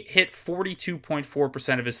 He hit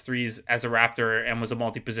 42.4% of his threes as a Raptor and was a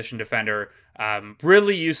multi-position defender.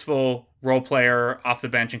 Really useful role player off the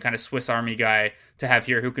bench and kind of Swiss Army guy to have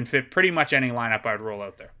here who can fit pretty much any lineup I would roll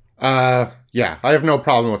out there. Yeah, I have no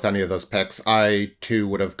problem with any of those picks. I, too,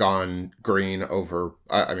 would have gone Green over,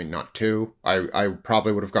 not two. I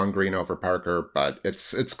probably would have gone Green over Parker, but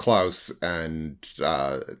it's close, and,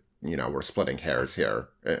 we're splitting hairs here,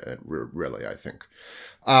 really, I think.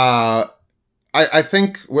 I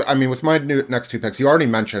think, with my next two picks, you already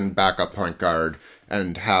mentioned backup point guard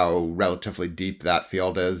and how relatively deep that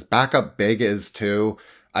field is. Backup big is, too.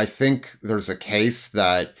 I think there's a case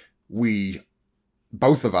that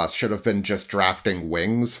both of us should have been just drafting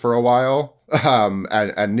wings for a while,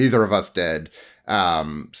 and neither of us did.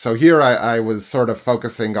 So here I was sort of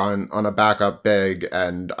focusing on a backup big,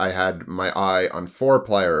 and I had my eye on 4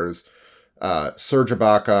 players, Serge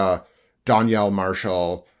Ibaka, Donyell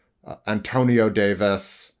Marshall, Antonio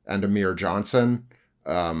Davis, and Amir Johnson.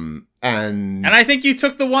 And I think you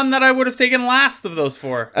took the one that I would have taken last of those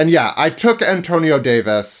 4. And yeah, I took Antonio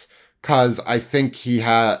Davis, because I think he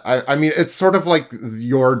had... it's sort of like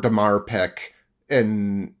your DeMar pick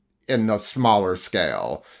in a smaller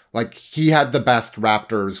scale. Like, he had the best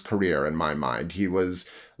Raptors career in my mind. He was,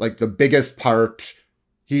 like, the biggest part...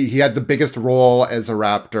 He had the biggest role as a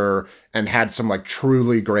Raptor and had some, like,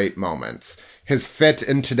 truly great moments. His fit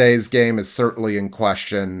in today's game is certainly in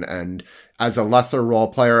question, and as a lesser role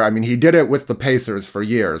player, he did it with the Pacers for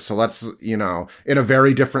years, so let's, in a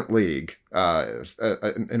very different league,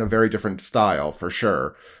 in a very different style, for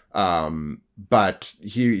sure. But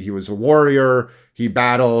he was a warrior, he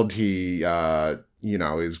battled, he,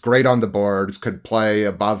 is great on the boards, could play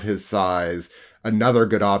above his size, another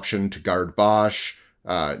good option to guard Bosch,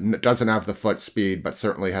 doesn't have the foot speed, but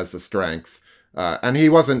certainly has the strength. And he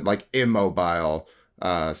wasn't, like, immobile.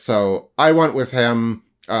 So I went with him.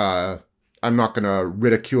 I'm not going to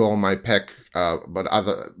ridicule my pick,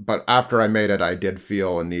 but after I made it, I did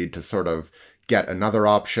feel a need to sort of get another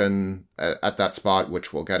option at that spot,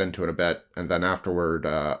 which we'll get into in a bit. And then afterward,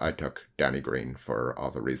 I took Danny Green for all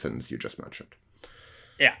the reasons you just mentioned.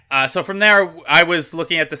 Yeah, so from there, I was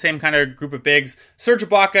looking at the same kind of group of bigs. Serge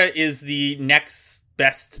Ibaka is the next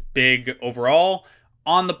best big overall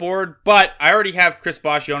on the board, but I already have Chris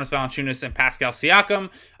Bosh, Jonas Valanciunas, and Pascal Siakam,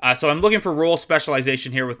 so I'm looking for role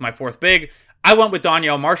specialization here with my 4th big. I went with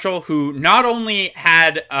Donyell Marshall, who not only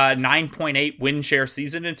had a 9.8 win share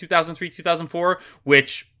season in 2003-2004,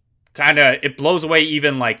 which kind of, it blows away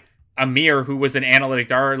even like Amir, who was an analytic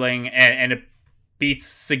darling, and it beats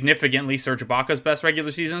significantly Serge Ibaka's best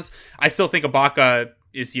regular seasons. I still think Ibaka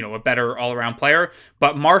is, a better all-around player,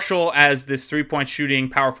 but Marshall as this 3-point shooting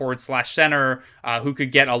power forward / center, who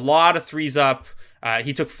could get a lot of threes up.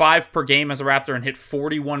 He took 5 per game as a Raptor and hit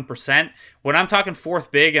 41%. When I'm talking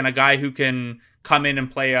 4th big and a guy who can come in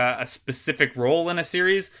and play a specific role in a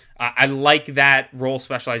series, I like that role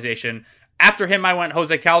specialization. After him, I went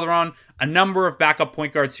Jose Calderon. A number of backup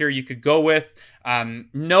point guards here you could go with.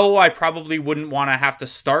 No, I probably wouldn't want to have to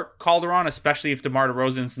start Calderon, especially if DeMar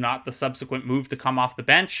DeRozan's not the subsequent move to come off the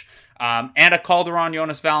bench. And a Calderon,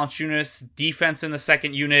 Jonas Valanciunas defense in the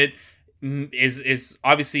second unit is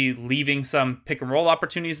obviously leaving some pick and roll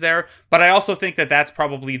opportunities there. But I also think that that's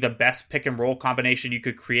probably the best pick and roll combination you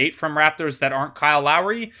could create from Raptors that aren't Kyle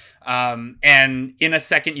Lowry. And in a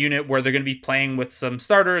second unit where they're going to be playing with some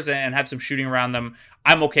starters and have some shooting around them,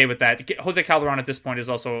 I'm okay with that. Jose Calderon at this point is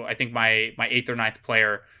also, I think, my 8th or 9th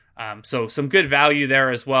player. So some good value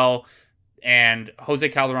there as well. And Jose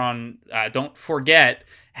Calderon, don't forget,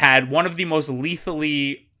 had one of the most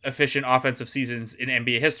lethally efficient offensive seasons in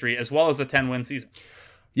NBA history, as well as a 10-win season.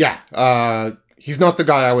 Yeah, he's not the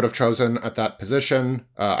guy I would have chosen at that position.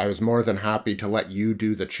 I was more than happy to let you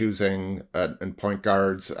do the choosing and point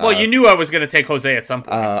guards. Well, you knew I was going to take Jose at some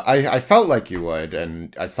point. I felt like you would,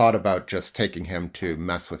 and I thought about just taking him to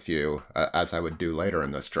mess with you, as I would do later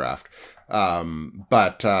in this draft.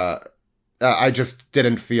 But I just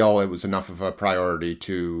didn't feel it was enough of a priority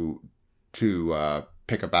to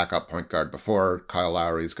pick a backup point guard before Kyle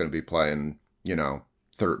Lowry is going to be playing,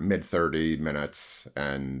 mid 30 minutes,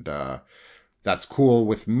 and that's cool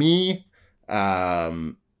with me.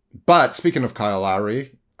 But speaking of Kyle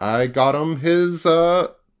Lowry, I got him his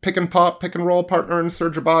pick and roll partner in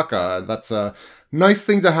Serge Ibaka. That's a nice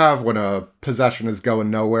thing to have when a possession is going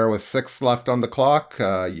nowhere with 6 left on the clock.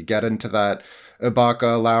 You get into that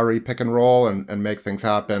Ibaka Lowry pick and roll and make things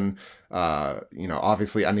happen.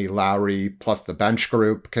 Obviously any Lowry plus the bench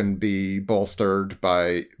group can be bolstered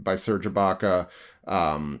by Serge Ibaka.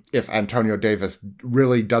 If Antonio Davis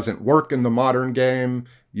really doesn't work in the modern game,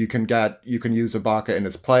 you can use Ibaka in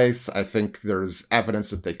his place. I think there's evidence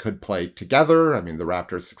that they could play together. I mean, the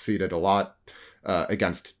Raptors succeeded a lot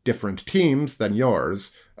against different teams than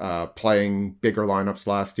yours, playing bigger lineups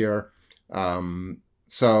last year.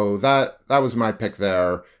 So that was my pick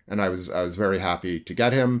there, and I was very happy to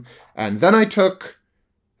get him. And then I took,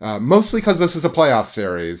 mostly because this is a playoff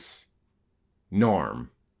series,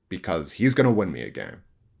 Norm, because he's going to win me a game.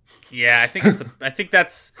 Yeah,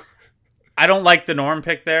 I don't like the Norm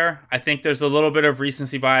pick there. I think there's a little bit of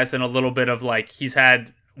recency bias and a little bit of he's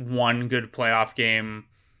had one good playoff game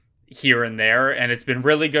here and there, and it's been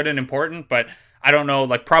really good and important, but I don't know,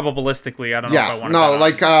 probabilistically, I don't know if I want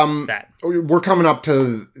to that. We're coming up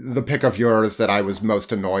to the pick of yours that I was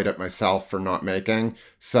most annoyed at myself for not making.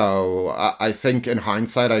 So I think in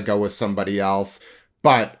hindsight, I go with somebody else.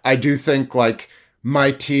 But I do think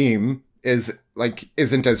my team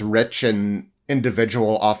isn't as rich in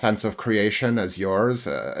individual offensive creation as yours,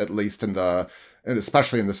 at least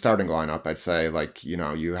especially in the starting lineup. I'd say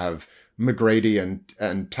you have McGrady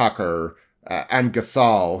and Tucker and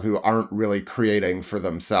Gasol, who aren't really creating for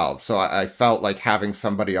themselves. So I felt like having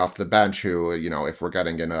somebody off the bench who, if we're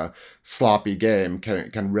getting in a sloppy game,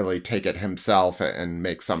 can really take it himself and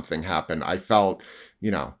make something happen. I felt,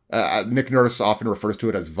 Nick Nurse often refers to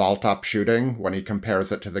it as vault-up shooting when he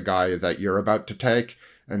compares it to the guy that you're about to take.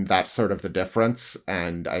 And that's sort of the difference.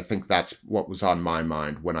 And I think that's what was on my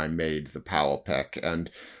mind when I made the Powell pick. And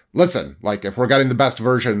listen, if we're getting the best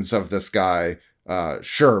versions of this guy,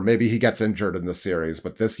 sure, maybe he gets injured in the series,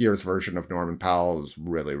 but this year's version of Norman Powell is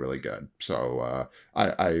really, really good. So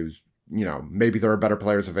maybe there are better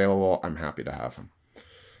players available. I'm happy to have him.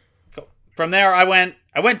 Cool. From there, I went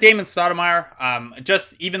Damon Stoudemire.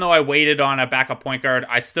 Just even though I waited on a backup point guard,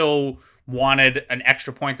 I still wanted an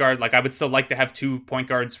extra point guard. I would still like to have 2 point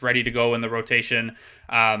guards ready to go in the rotation.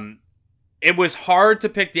 It was hard to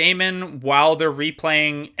pick Damon while they're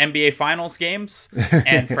replaying NBA Finals games,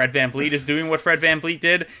 and Fred VanVleet is doing what Fred VanVleet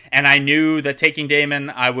did, and I knew that taking Damon,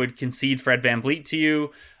 I would concede Fred VanVleet to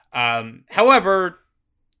you. However,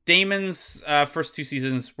 Damon's first 2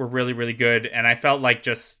 seasons were really, really good, and I felt like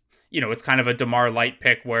it's kind of a DeMar light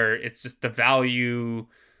pick where it's just the value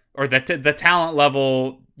or the talent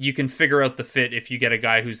level, you can figure out the fit if you get a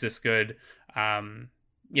guy who's this good.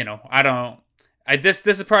 This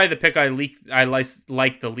is probably the pick I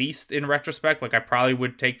like the least in retrospect. I probably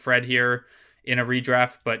would take Fred here in a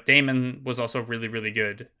redraft, but Damon was also really, really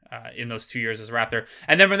good in those 2 years as a Raptor.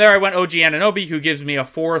 And then from there, I went OG Anunoby, who gives me a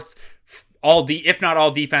fourth if not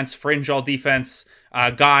all defense, fringe all defense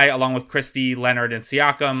guy, along with Christie, Leonard, and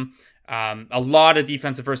Siakam. A lot of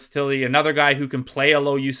defensive versatility. Another guy who can play a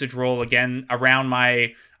low usage role, again, around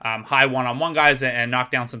my high one-on-one guys and knock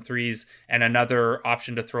down some threes, and another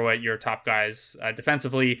option to throw at your top guys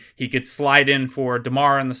defensively. He could slide in for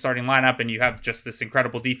DeMar in the starting lineup, and you have just this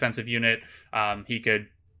incredible defensive unit. He could,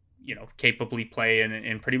 capably play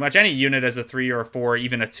in pretty much any unit as a 3 or a 4,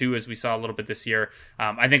 even a 2, as we saw a little bit this year.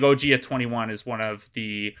 I think OG at 21 is one of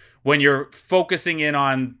when you're focusing in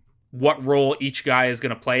on what role each guy is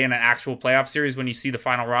going to play in an actual playoff series when you see the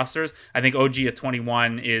final rosters, I think OG at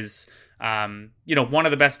 21 is one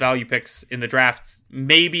of the best value picks in the draft,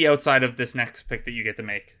 maybe outside of this next pick that you get to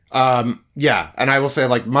make. Yeah, and I will say,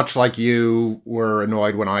 much like you were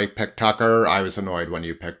annoyed when I picked Tucker, I was annoyed when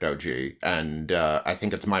you picked OG, and I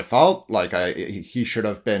think it's my fault. He should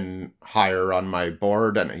have been higher on my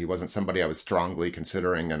board, and he wasn't somebody I was strongly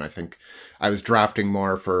considering, and I think I was drafting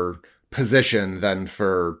more for position than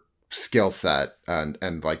for skill set, and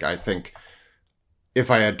I think if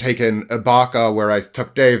I had taken Ibaka where I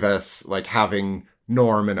took Davis, having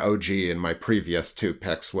Norm and OG in my previous 2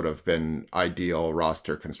 picks would have been ideal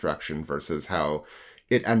roster construction versus how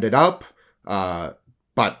it ended up.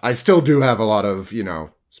 But I still do have a lot of,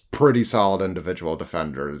 pretty solid individual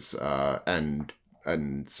defenders, and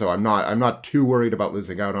so I'm not too worried about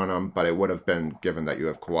losing out on them, but it would have been, given that you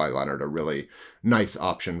have Kawhi Leonard, a really nice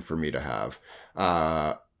option for me to have.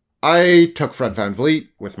 I took Fred VanVleet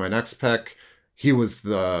with my next pick. He was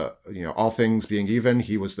all things being even,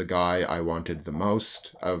 he was the guy I wanted the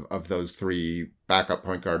most of those 3 backup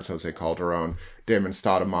point guards, Jose Calderon, Damon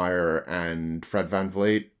Stoudemire, and Fred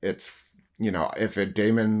VanVleet. It's, if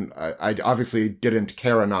Damon, I obviously didn't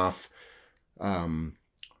care enough.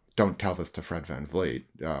 Don't tell this to Fred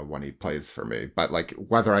VanVleet when he plays for me. But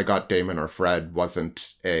whether I got Damon or Fred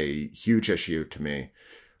wasn't a huge issue to me.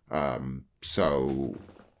 So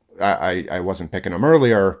I wasn't picking him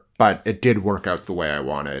earlier, but it did work out the way I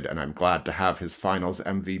wanted, and I'm glad to have his finals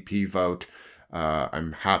MVP vote.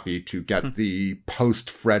 I'm happy to get the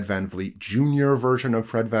post-Fred VanVleet Jr. version of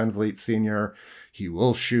Fred VanVleet Sr. He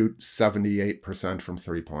will shoot 78% from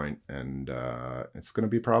three-point, and it's going to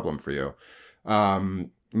be a problem for you.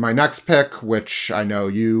 My next pick, which I know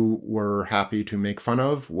you were happy to make fun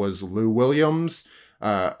of, was Lou Williams.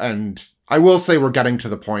 And I will say we're getting to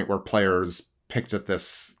the point where players picked at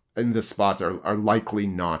in this spot are likely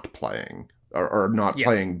not playing, or not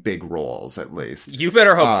playing big roles, at least. You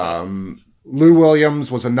better hope so. Lou Williams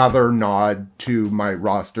was another nod to my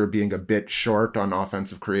roster being a bit short on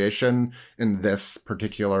offensive creation in this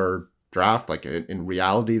particular draft. In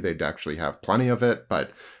reality, they'd actually have plenty of it, but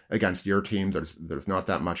against your team, there's not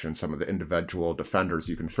that much in some of the individual defenders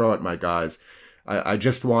you can throw at my guys. I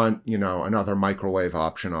just want, another microwave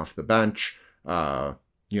option off the bench.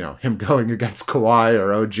 Him going against Kawhi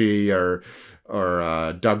or OG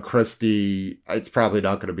or Doug Christie, it's probably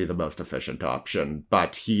not going to be the most efficient option,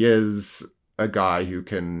 but he is a guy who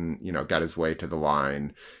can, get his way to the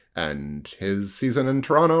line, and his season in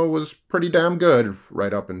Toronto was pretty damn good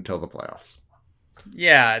right up until the playoffs.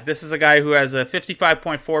 Yeah, this is a guy who has a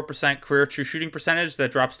 55.4% career true shooting percentage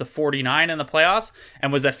that drops to 49 in the playoffs,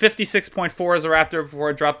 and was at 56.4 as a Raptor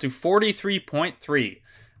before it dropped to 43.3.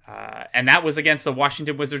 And that was against the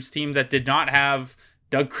Washington Wizards team that did not have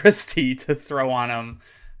Doug Christie to throw on him.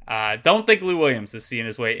 Don't think Lou Williams is seeing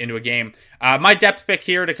his way into a game. My depth pick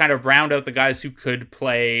here to kind of round out the guys who could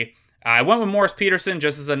play. I went with Morris Peterson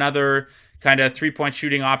just as another kind of 3-point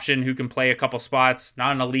shooting option who can play a couple spots.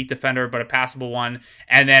 Not an elite defender, but a passable one.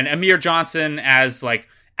 And then Amir Johnson as,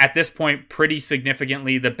 at this point, pretty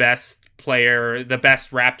significantly the best player, the best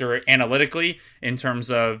Raptor analytically in terms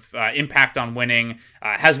of impact on winning.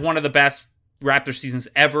 Has one of the best Raptor seasons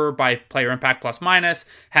ever by player impact plus minus.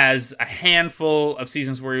 Has a handful of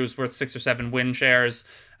seasons where he was worth 6 or 7 win shares.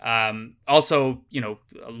 Also,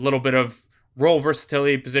 a little bit of role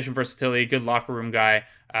versatility, position versatility, good locker room guy.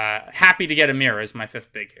 Happy to get Amir as my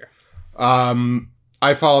 5th big here.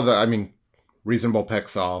 I follow reasonable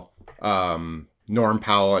picks all. Norm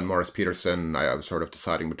Powell and Morris Peterson, I was sort of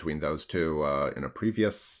deciding between those two in a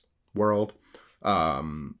previous world,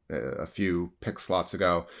 a few pick slots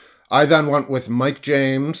ago. I then went with Mike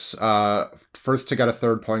James, first to get a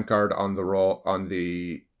 3rd point guard on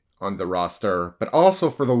the roster, but also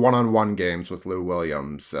for the one-on-one games with Lou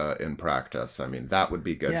Williams in practice. That would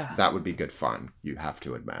be good. Yeah. That would be good fun, you have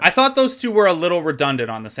to admit. I thought those two were a little redundant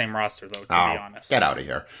on the same roster, though, to be honest. Get out of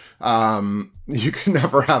here. You can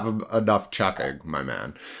never have enough chucking, my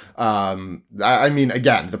man.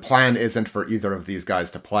 Again, the plan isn't for either of these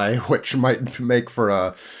guys to play, which might make for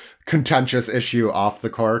a contentious issue off the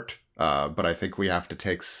court. But I think we have to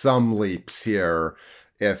take some leaps here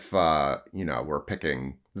if, we're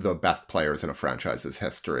picking the best players in a franchise's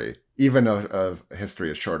history. Even a history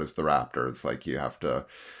as short as the Raptors, you have to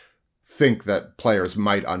think that players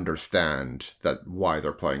might understand that why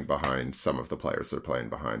they're playing behind some of the players they're playing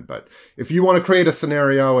behind. But if you want to create a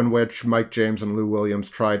scenario in which Mike James and Lou Williams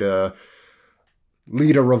try to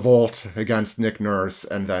lead a revolt against Nick Nurse,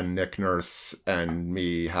 and then Nick Nurse and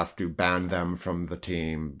me have to ban them from the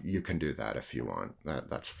team, you can do that if you want.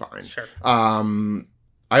 That's fine. Sure.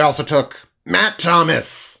 I also took Matt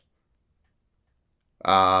Thomas.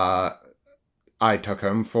 I took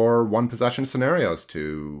him for 1-possession scenarios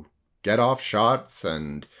to get off shots,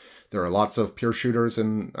 and there are lots of pure shooters,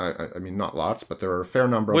 and not lots, but there are a fair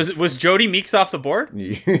number. Was Jody Meeks off the board?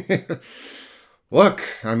 Look,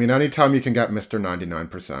 anytime you can get Mr.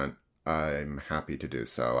 99%, I'm happy to do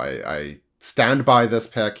so. I stand by this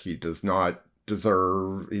pick. He does not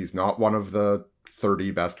deserve, he's not one of the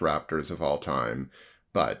 30 best Raptors of all time,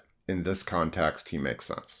 but in this context, he makes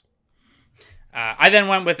sense. I then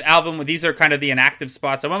went with Alvin. These are kind of the inactive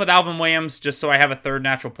spots. I went with Alvin Williams just so I have a third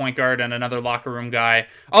natural point guard and another locker room guy.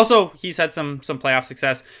 Also, he's had some playoff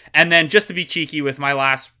success. And then just to be cheeky with my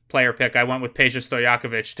last player pick, I went with Peja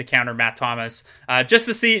Stojakovic to counter Matt Thomas. Just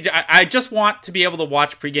to see, I just want to be able to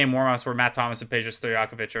watch pregame warmups where Matt Thomas and Peja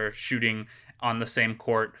Stojakovic are shooting on the same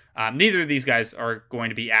court. Neither of these guys are going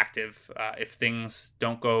to be active if things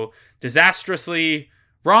don't go disastrously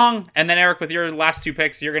wrong. And then Eric, with your last two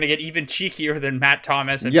picks, you're going to get even cheekier than Matt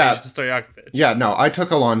Thomas and Peja Stojakovic. Yeah, no, I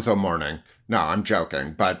took Alonzo Mourning. No, I'm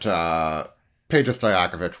joking. But Peja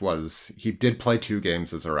Stojakovic he did play 2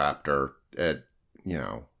 games as a Raptor.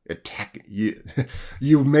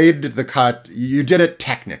 You made the cut. You did it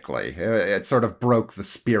technically. It sort of broke the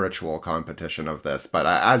spiritual competition of this. But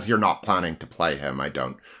as you're not planning to play him, I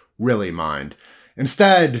don't really mind.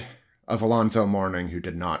 Instead of Alonzo Mourning, who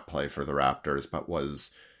did not play for the Raptors, but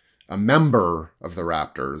was a member of the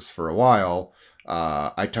Raptors for a while,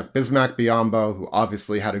 I took Bismack Biyombo, who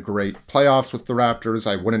obviously had a great playoffs with the Raptors.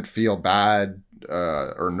 I wouldn't feel bad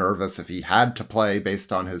or nervous if he had to play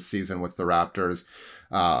based on his season with the Raptors.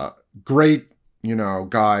 Great,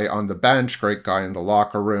 guy on the bench, great guy in the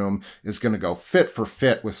locker room, is going to go fit for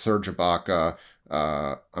fit with Serge Ibaka.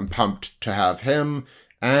 I'm pumped to have him.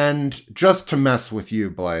 And just to mess with you,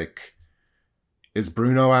 Blake, is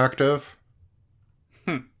Bruno active?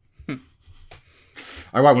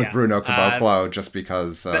 I went with Bruno Caboclo just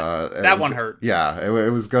because... that one hurt. Yeah,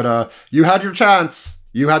 it was good. You had your chance.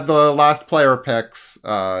 You had the last player picks.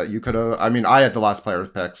 You could have... I had the last player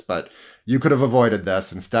picks, but you could have avoided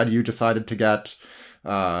this. Instead, you decided to get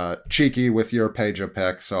cheeky with your Peja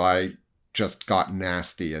pick, so I just got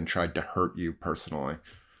nasty and tried to hurt you personally.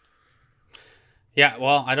 Yeah,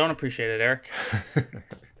 well, I don't appreciate it, Eric.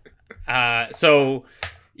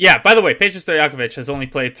 Yeah, by the way, Peja Stojakovic has only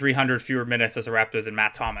played 300 fewer minutes as a Raptor than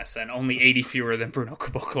Matt Thomas and only 80 fewer than Bruno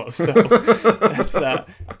Caboclo. So that's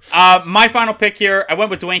my final pick here. I went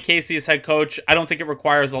with Dwayne Casey as head coach. I don't think it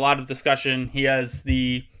requires a lot of discussion. He has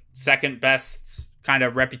the second best kind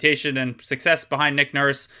of reputation and success behind Nick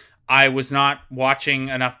Nurse. I was not watching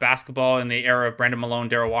enough basketball in the era of Brendan Malone,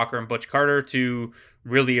 Darrell Walker, and Butch Carter to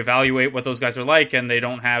really evaluate what those guys are like, and they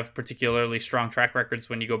don't have particularly strong track records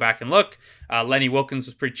when you go back and look. Lenny Wilkins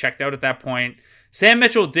was pretty checked out at that point. Sam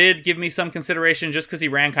Mitchell did give me some consideration just because he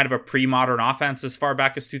ran kind of a pre-modern offense as far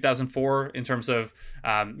back as 2004 in terms of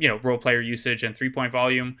role player usage and three-point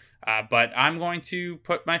volume. But I'm going to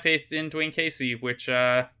put my faith in Dwayne Casey, which it's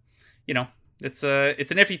an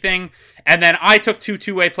iffy thing. And then I took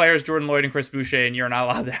two-way players, Jordan Lloyd and Chris Boucher, and you're not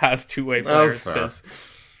allowed to have two-way players because.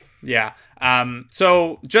 Yeah.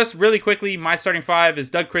 So just really quickly, my starting 5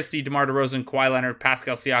 is Doug Christie, DeMar DeRozan, Kawhi Leonard,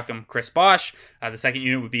 Pascal Siakam, Chris Bosh. The second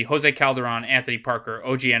unit would be Jose Calderon, Anthony Parker,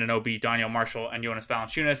 OG Anunoby, Daniel Marshall, and Jonas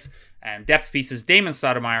Valanciunas. And depth pieces, Damon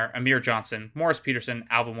Stoudemire, Amir Johnson, Morris Peterson,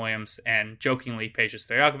 Alvin Williams, and jokingly, Peja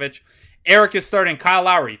Stojakovic. Eric is starting Kyle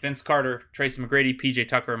Lowry, Vince Carter, Tracy McGrady, PJ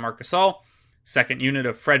Tucker, and Marc Gasol. Second unit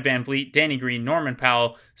of Fred VanVleet, Danny Green, Norman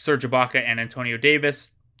Powell, Serge Ibaka, and Antonio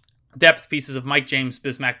Davis. Depth pieces of Mike James,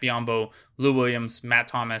 Bismack Biyombo, Lou Williams, Matt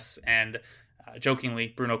Thomas, and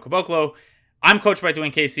jokingly, Bruno Caboclo. I'm coached by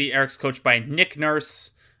Dwayne Casey. Eric's coached by Nick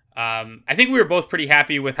Nurse. I think we were both pretty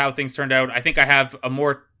happy with how things turned out. I think I have a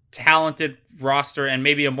more talented roster and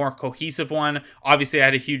maybe a more cohesive one. Obviously, I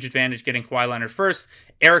had a huge advantage getting Kawhi Leonard first.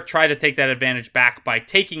 Eric tried to take that advantage back by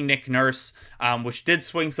taking Nick Nurse, which did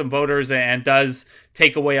swing some voters and does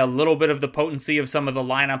take away a little bit of the potency of some of the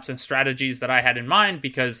lineups and strategies that I had in mind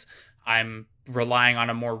because I'm relying on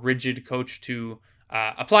a more rigid coach to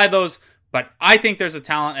apply those. But I think there's a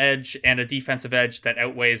talent edge and a defensive edge that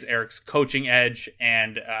outweighs Eric's coaching edge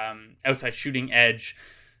and outside shooting edge.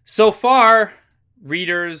 So far,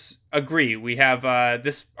 readers agree. We have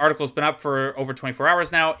this article's been up for over 24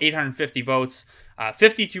 hours now, 850 votes.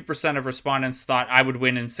 52% of respondents thought I would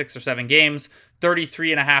win in 6 or 7 games.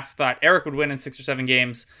 33.5% thought Eric would win in 6 or 7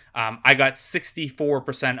 games. I got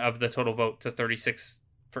 64% of the total vote to 36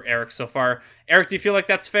 for Eric so far. Eric, do you feel like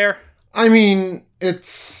that's fair? I mean,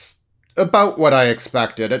 it's about what I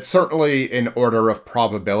expected. It's certainly in order of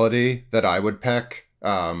probability that I would pick.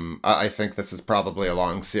 I think this is probably a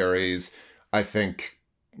long series. I think,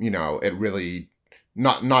 it really,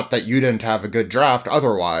 not that you didn't have a good draft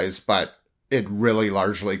otherwise, but it really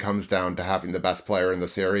largely comes down to having the best player in the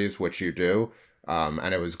series, which you do.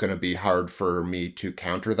 And it was going to be hard for me to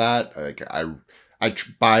counter that.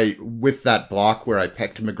 With that block where I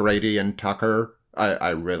picked McGrady and Tucker,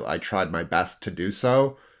 I tried my best to do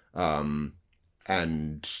so. And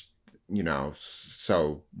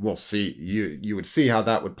so we'll see. You would see how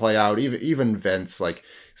that would play out. Even Vince, like,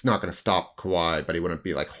 he's not going to stop Kawhi, but he wouldn't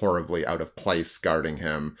be like horribly out of place guarding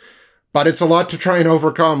him. But it's a lot to try and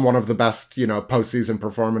overcome one of the best, postseason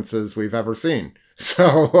performances we've ever seen.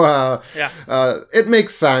 So it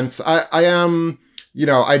makes sense. I am,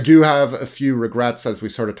 I do have a few regrets, as we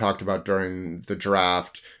sort of talked about during the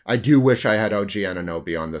draft. I do wish I had OG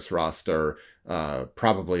Anunoby on this roster,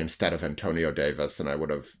 probably instead of Antonio Davis, and I would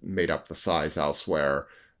have made up the size elsewhere.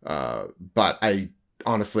 But I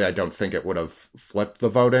don't think it would have flipped the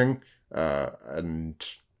voting.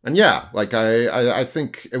 And yeah, like I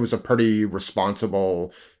think it was a pretty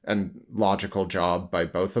responsible and logical job by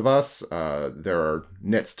both of us. There are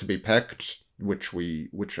nits to be picked, which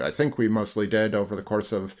I think we mostly did over the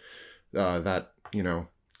course of that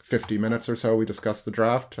 50 minutes or so we discussed the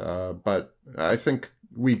draft. But I think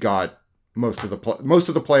we got most of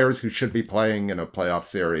the players who should be playing in a playoff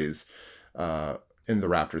series in the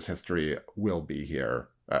Raptors' history will be here.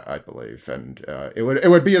 I believe, and it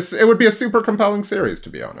would be a super compelling series, to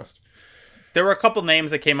be honest. There were a couple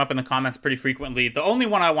names that came up in the comments pretty frequently. The only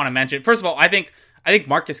one I want to mention, first of all, I think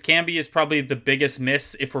Marcus Camby is probably the biggest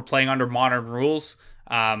miss if we're playing under modern rules.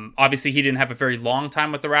 Obviously, he didn't have a very long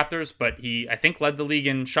time with the Raptors, but he, I think, led the league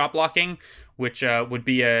in shot blocking, which would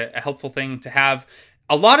be a helpful thing to have.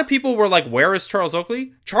 A lot of people were like, where is Charles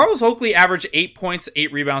Oakley? Charles Oakley averaged 8 points,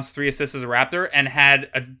 8 rebounds, 3 assists as a Raptor, and had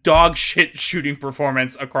a dog shit shooting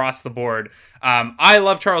performance across the board. I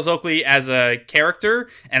love Charles Oakley as a character,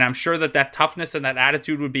 and I'm sure that toughness and that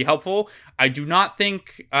attitude would be helpful. I do not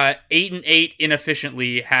think 8-8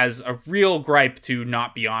 inefficiently has a real gripe to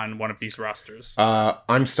not be on one of these rosters.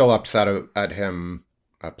 I'm still upset at him.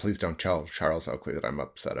 Please don't tell Charles Oakley that I'm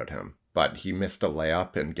upset at him. But he missed a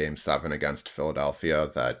layup in Game 7 against Philadelphia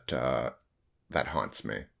that haunts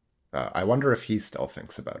me. I wonder if he still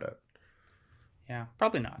thinks about it. Yeah,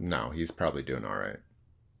 probably not. No, he's probably doing all right.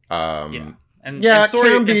 And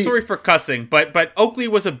sorry for cussing, but Oakley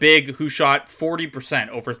was a big who shot 40%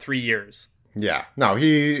 over 3 years. Yeah, no,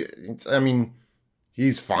 he's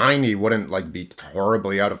fine. He wouldn't be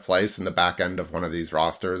horribly out of place in the back end of one of these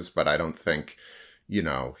rosters, but I don't think,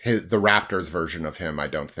 the Raptors version of him, I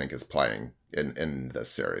don't think is playing in this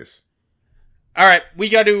series. All right, we've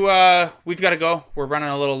got to go. We're running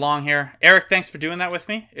a little long here. Eric, thanks for doing that with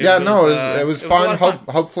me. It was fun.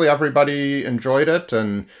 Hopefully everybody enjoyed it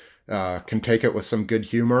and can take it with some good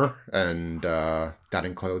humor. And that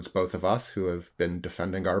includes both of us who have been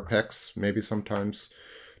defending our picks, maybe sometimes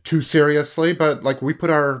too seriously, but we put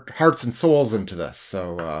our hearts and souls into this.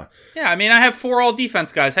 So yeah, I have 4 all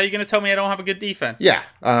defense guys. How are you going to tell me I don't have a good defense? Yeah,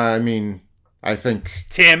 I think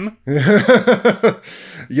Tim. When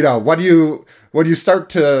you start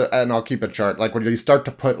to, and I'll keep it short, when you start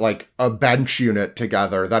to put a bench unit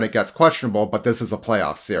together, then it gets questionable. But this is a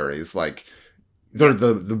playoff series.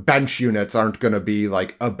 The bench units aren't going to be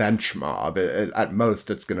a bench mob. At most,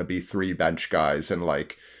 it's going to be 3 bench guys and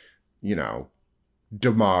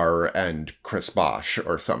DeMar and Chris Bosh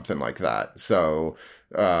or something like that. So,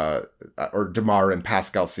 or DeMar and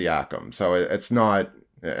Pascal Siakam. So it's not,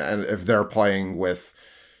 and if they're playing with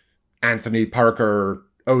Anthony Parker,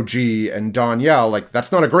 OG, and Danielle,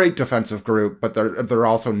 that's not a great defensive group, but they're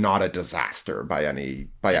also not a disaster by any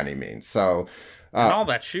means. So, and all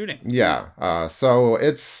that shooting. Yeah. So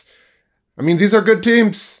it's, these are good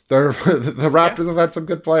teams. The Raptors have had some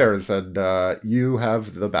good players, and you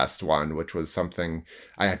have the best one, which was something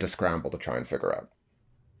I had to scramble to try and figure out.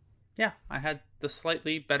 Yeah, I had the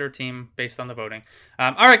slightly better team based on the voting.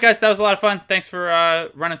 All right, guys, that was a lot of fun. Thanks for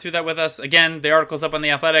running through that with us. Again, the article's up on The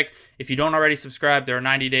Athletic. If you don't already subscribe, there are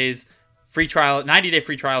 90-day free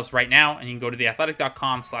trials right now, and you can go to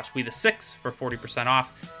theathletic.com/we the6 for 40%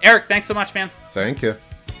 off. Eric, thanks so much, man. Thank you.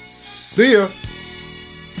 See you.